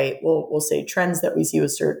practice, right? We'll say trends that we see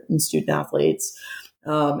with certain student athletes.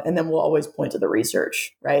 And then we'll always point to the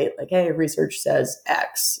research, right? Like, hey, research says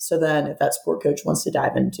X. So then if that sport coach wants to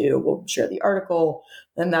dive into, we'll share the article,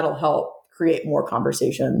 then that'll help create more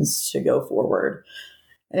conversations to go forward.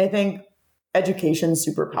 And I think education is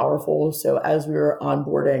super powerful. So as we were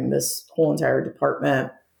onboarding this whole entire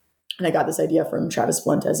department, and I got this idea from Travis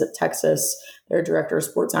Fuentes at Texas, their director of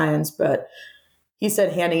sports science, but he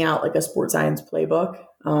said handing out like a sports science playbook.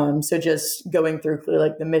 So just going through clearly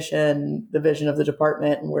like the mission, the vision of the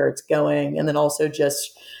department and where it's going. And then also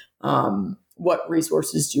just what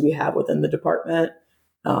resources do we have within the department?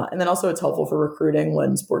 And then also it's helpful for recruiting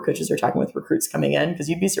when sport coaches are talking with recruits coming in, because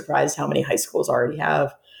you'd be surprised how many high schools already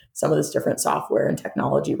have some of this different software and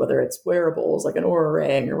technology, whether it's wearables like an Oura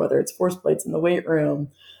Ring or whether it's force plates in the weight room.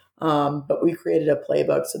 But we created a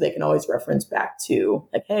playbook so they can always reference back to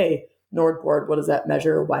like, hey, NordBoard, what does that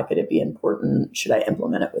measure? Why could it be important? Should I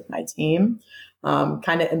implement it with my team?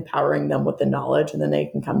 Kind of empowering them with the knowledge, and then they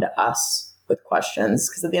can come to us with questions.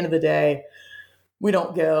 Because at the end of the day, we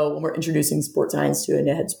don't go when we're introducing sports science to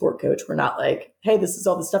a head sport coach. We're not like, hey, this is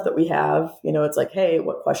all the stuff that we have. You know, it's like, hey,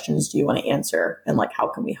 what questions do you want to answer? And like, how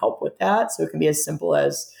can we help with that? So it can be as simple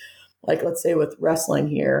as like, let's say with wrestling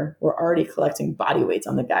here, we're already collecting body weights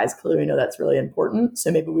on the guys. Clearly, we know that's really important.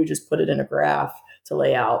 So maybe we just put it in a graph to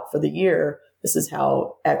lay out for the year. This is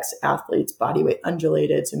how X athlete's body weight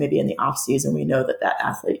undulated. So maybe in the off season, we know that that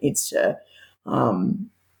athlete needs to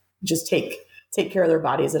just take care of their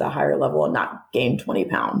bodies at a higher level and not gain 20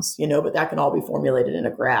 pounds, you know, but that can all be formulated in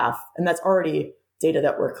a graph. And that's already data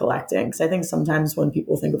that we're collecting. Because I think sometimes when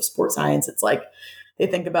people think of sports science, it's like they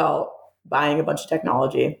think about buying a bunch of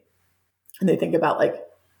technology and they think about like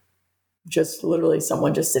just literally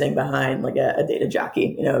someone just sitting behind like a data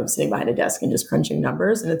jockey, you know, sitting behind a desk and just crunching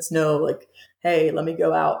numbers. And it's no like, hey, let me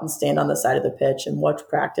go out and stand on the side of the pitch and watch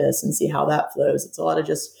practice and see how that flows. It's a lot of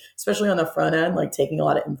just, especially on the front end, like taking a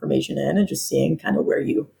lot of information in and just seeing kind of where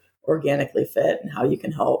you organically fit and how you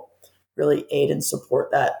can help really aid and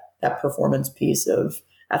support that performance piece of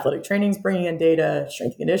athletic trainings, bringing in data,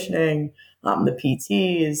 strength and conditioning, the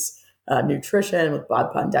PTs, nutrition with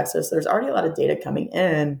Bod Pod and DEXA. So there's already a lot of data coming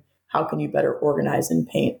in. How can you better organize and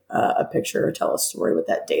paint a picture or tell a story with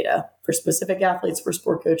that data for specific athletes, for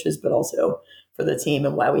sport coaches, but also for for the team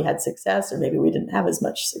and why we had success, or maybe we didn't have as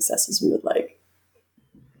much success as we would like.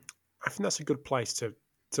 I think that's a good place to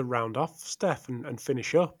round off, Steph, and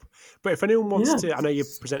finish up. But if anyone wants to, I know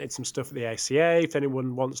you've presented some stuff at the ACA, if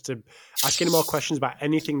anyone wants to ask any more questions about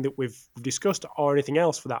anything that we've discussed or anything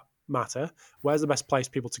else for that matter, where's the best place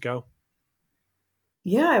for people to go?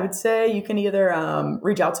 Yeah, I would say you can either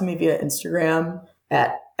reach out to me via Instagram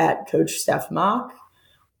at Coach Steph Mock,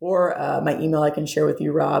 or my email I can share with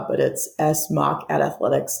you, Rob, but it's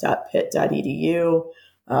smock@athletics.pitt.edu.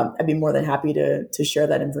 I'd be more than happy to share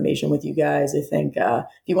that information with you guys. I think if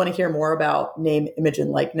you want to hear more about name, image, and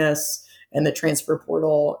likeness and the transfer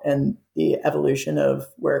portal and the evolution of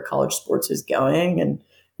where college sports is going and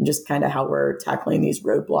just kind of how we're tackling these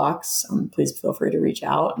roadblocks, please feel free to reach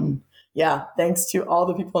out. And yeah, thanks to all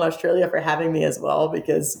the people in Australia for having me as well,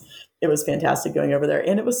 because it was fantastic going over there.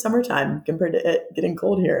 And it was summertime compared to it getting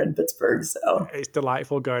cold here in Pittsburgh. So it's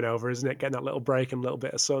delightful going over, isn't it? Getting that little break and a little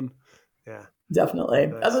bit of sun. Yeah. Definitely.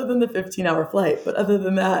 Nice. Other than the 15-hour flight. But other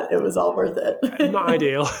than that, it was all worth it. Not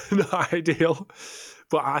ideal. Not ideal.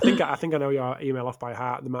 But I think I know your email off by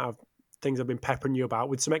heart, the amount of things I've been peppering you about,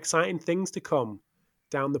 with some exciting things to come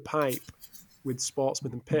down the pipe with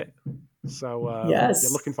Sportsmith and Pitt. So yes.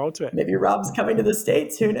 You're looking forward to it. Maybe Rob's coming to the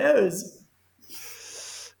States. Who knows?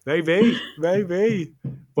 Maybe.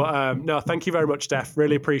 But no, thank you very much, Steph.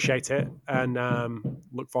 Really appreciate it. And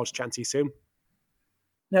look forward to chatting to you soon.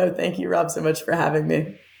 No, thank you, Rob, so much for having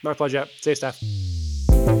me. My pleasure. See you, Steph.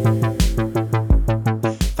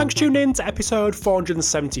 Thanks for tuning in to episode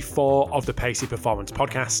 474 of the Pacey Performance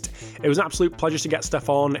Podcast. It was an absolute pleasure to get Steph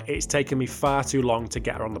on. It's taken me far too long to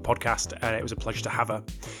get her on the podcast, and it was a pleasure to have her.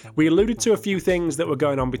 We alluded to a few things that were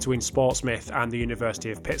going on between Sportsmith and the University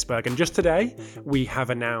of Pittsburgh, and just today we have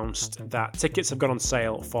announced that tickets have gone on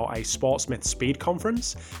sale for a Sportsmith Speed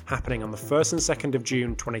Conference happening on the 1st and 2nd of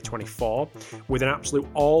June 2024 with an absolute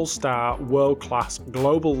all-star, world-class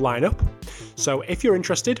global lineup. So if you're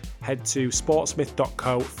interested, head to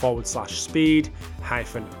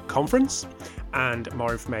sportsmith.co/speed-conference, and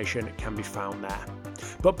more information can be found there.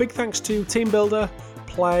 But big thanks to Team Builder,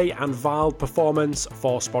 Play and Vald Performance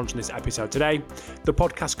for sponsoring this episode today. The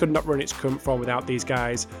podcast could not run its current form without these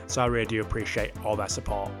guys, so I really do appreciate all their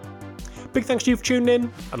support. Big thanks to you for tuning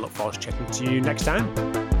in, and look forward to chatting to you next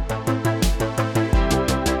time.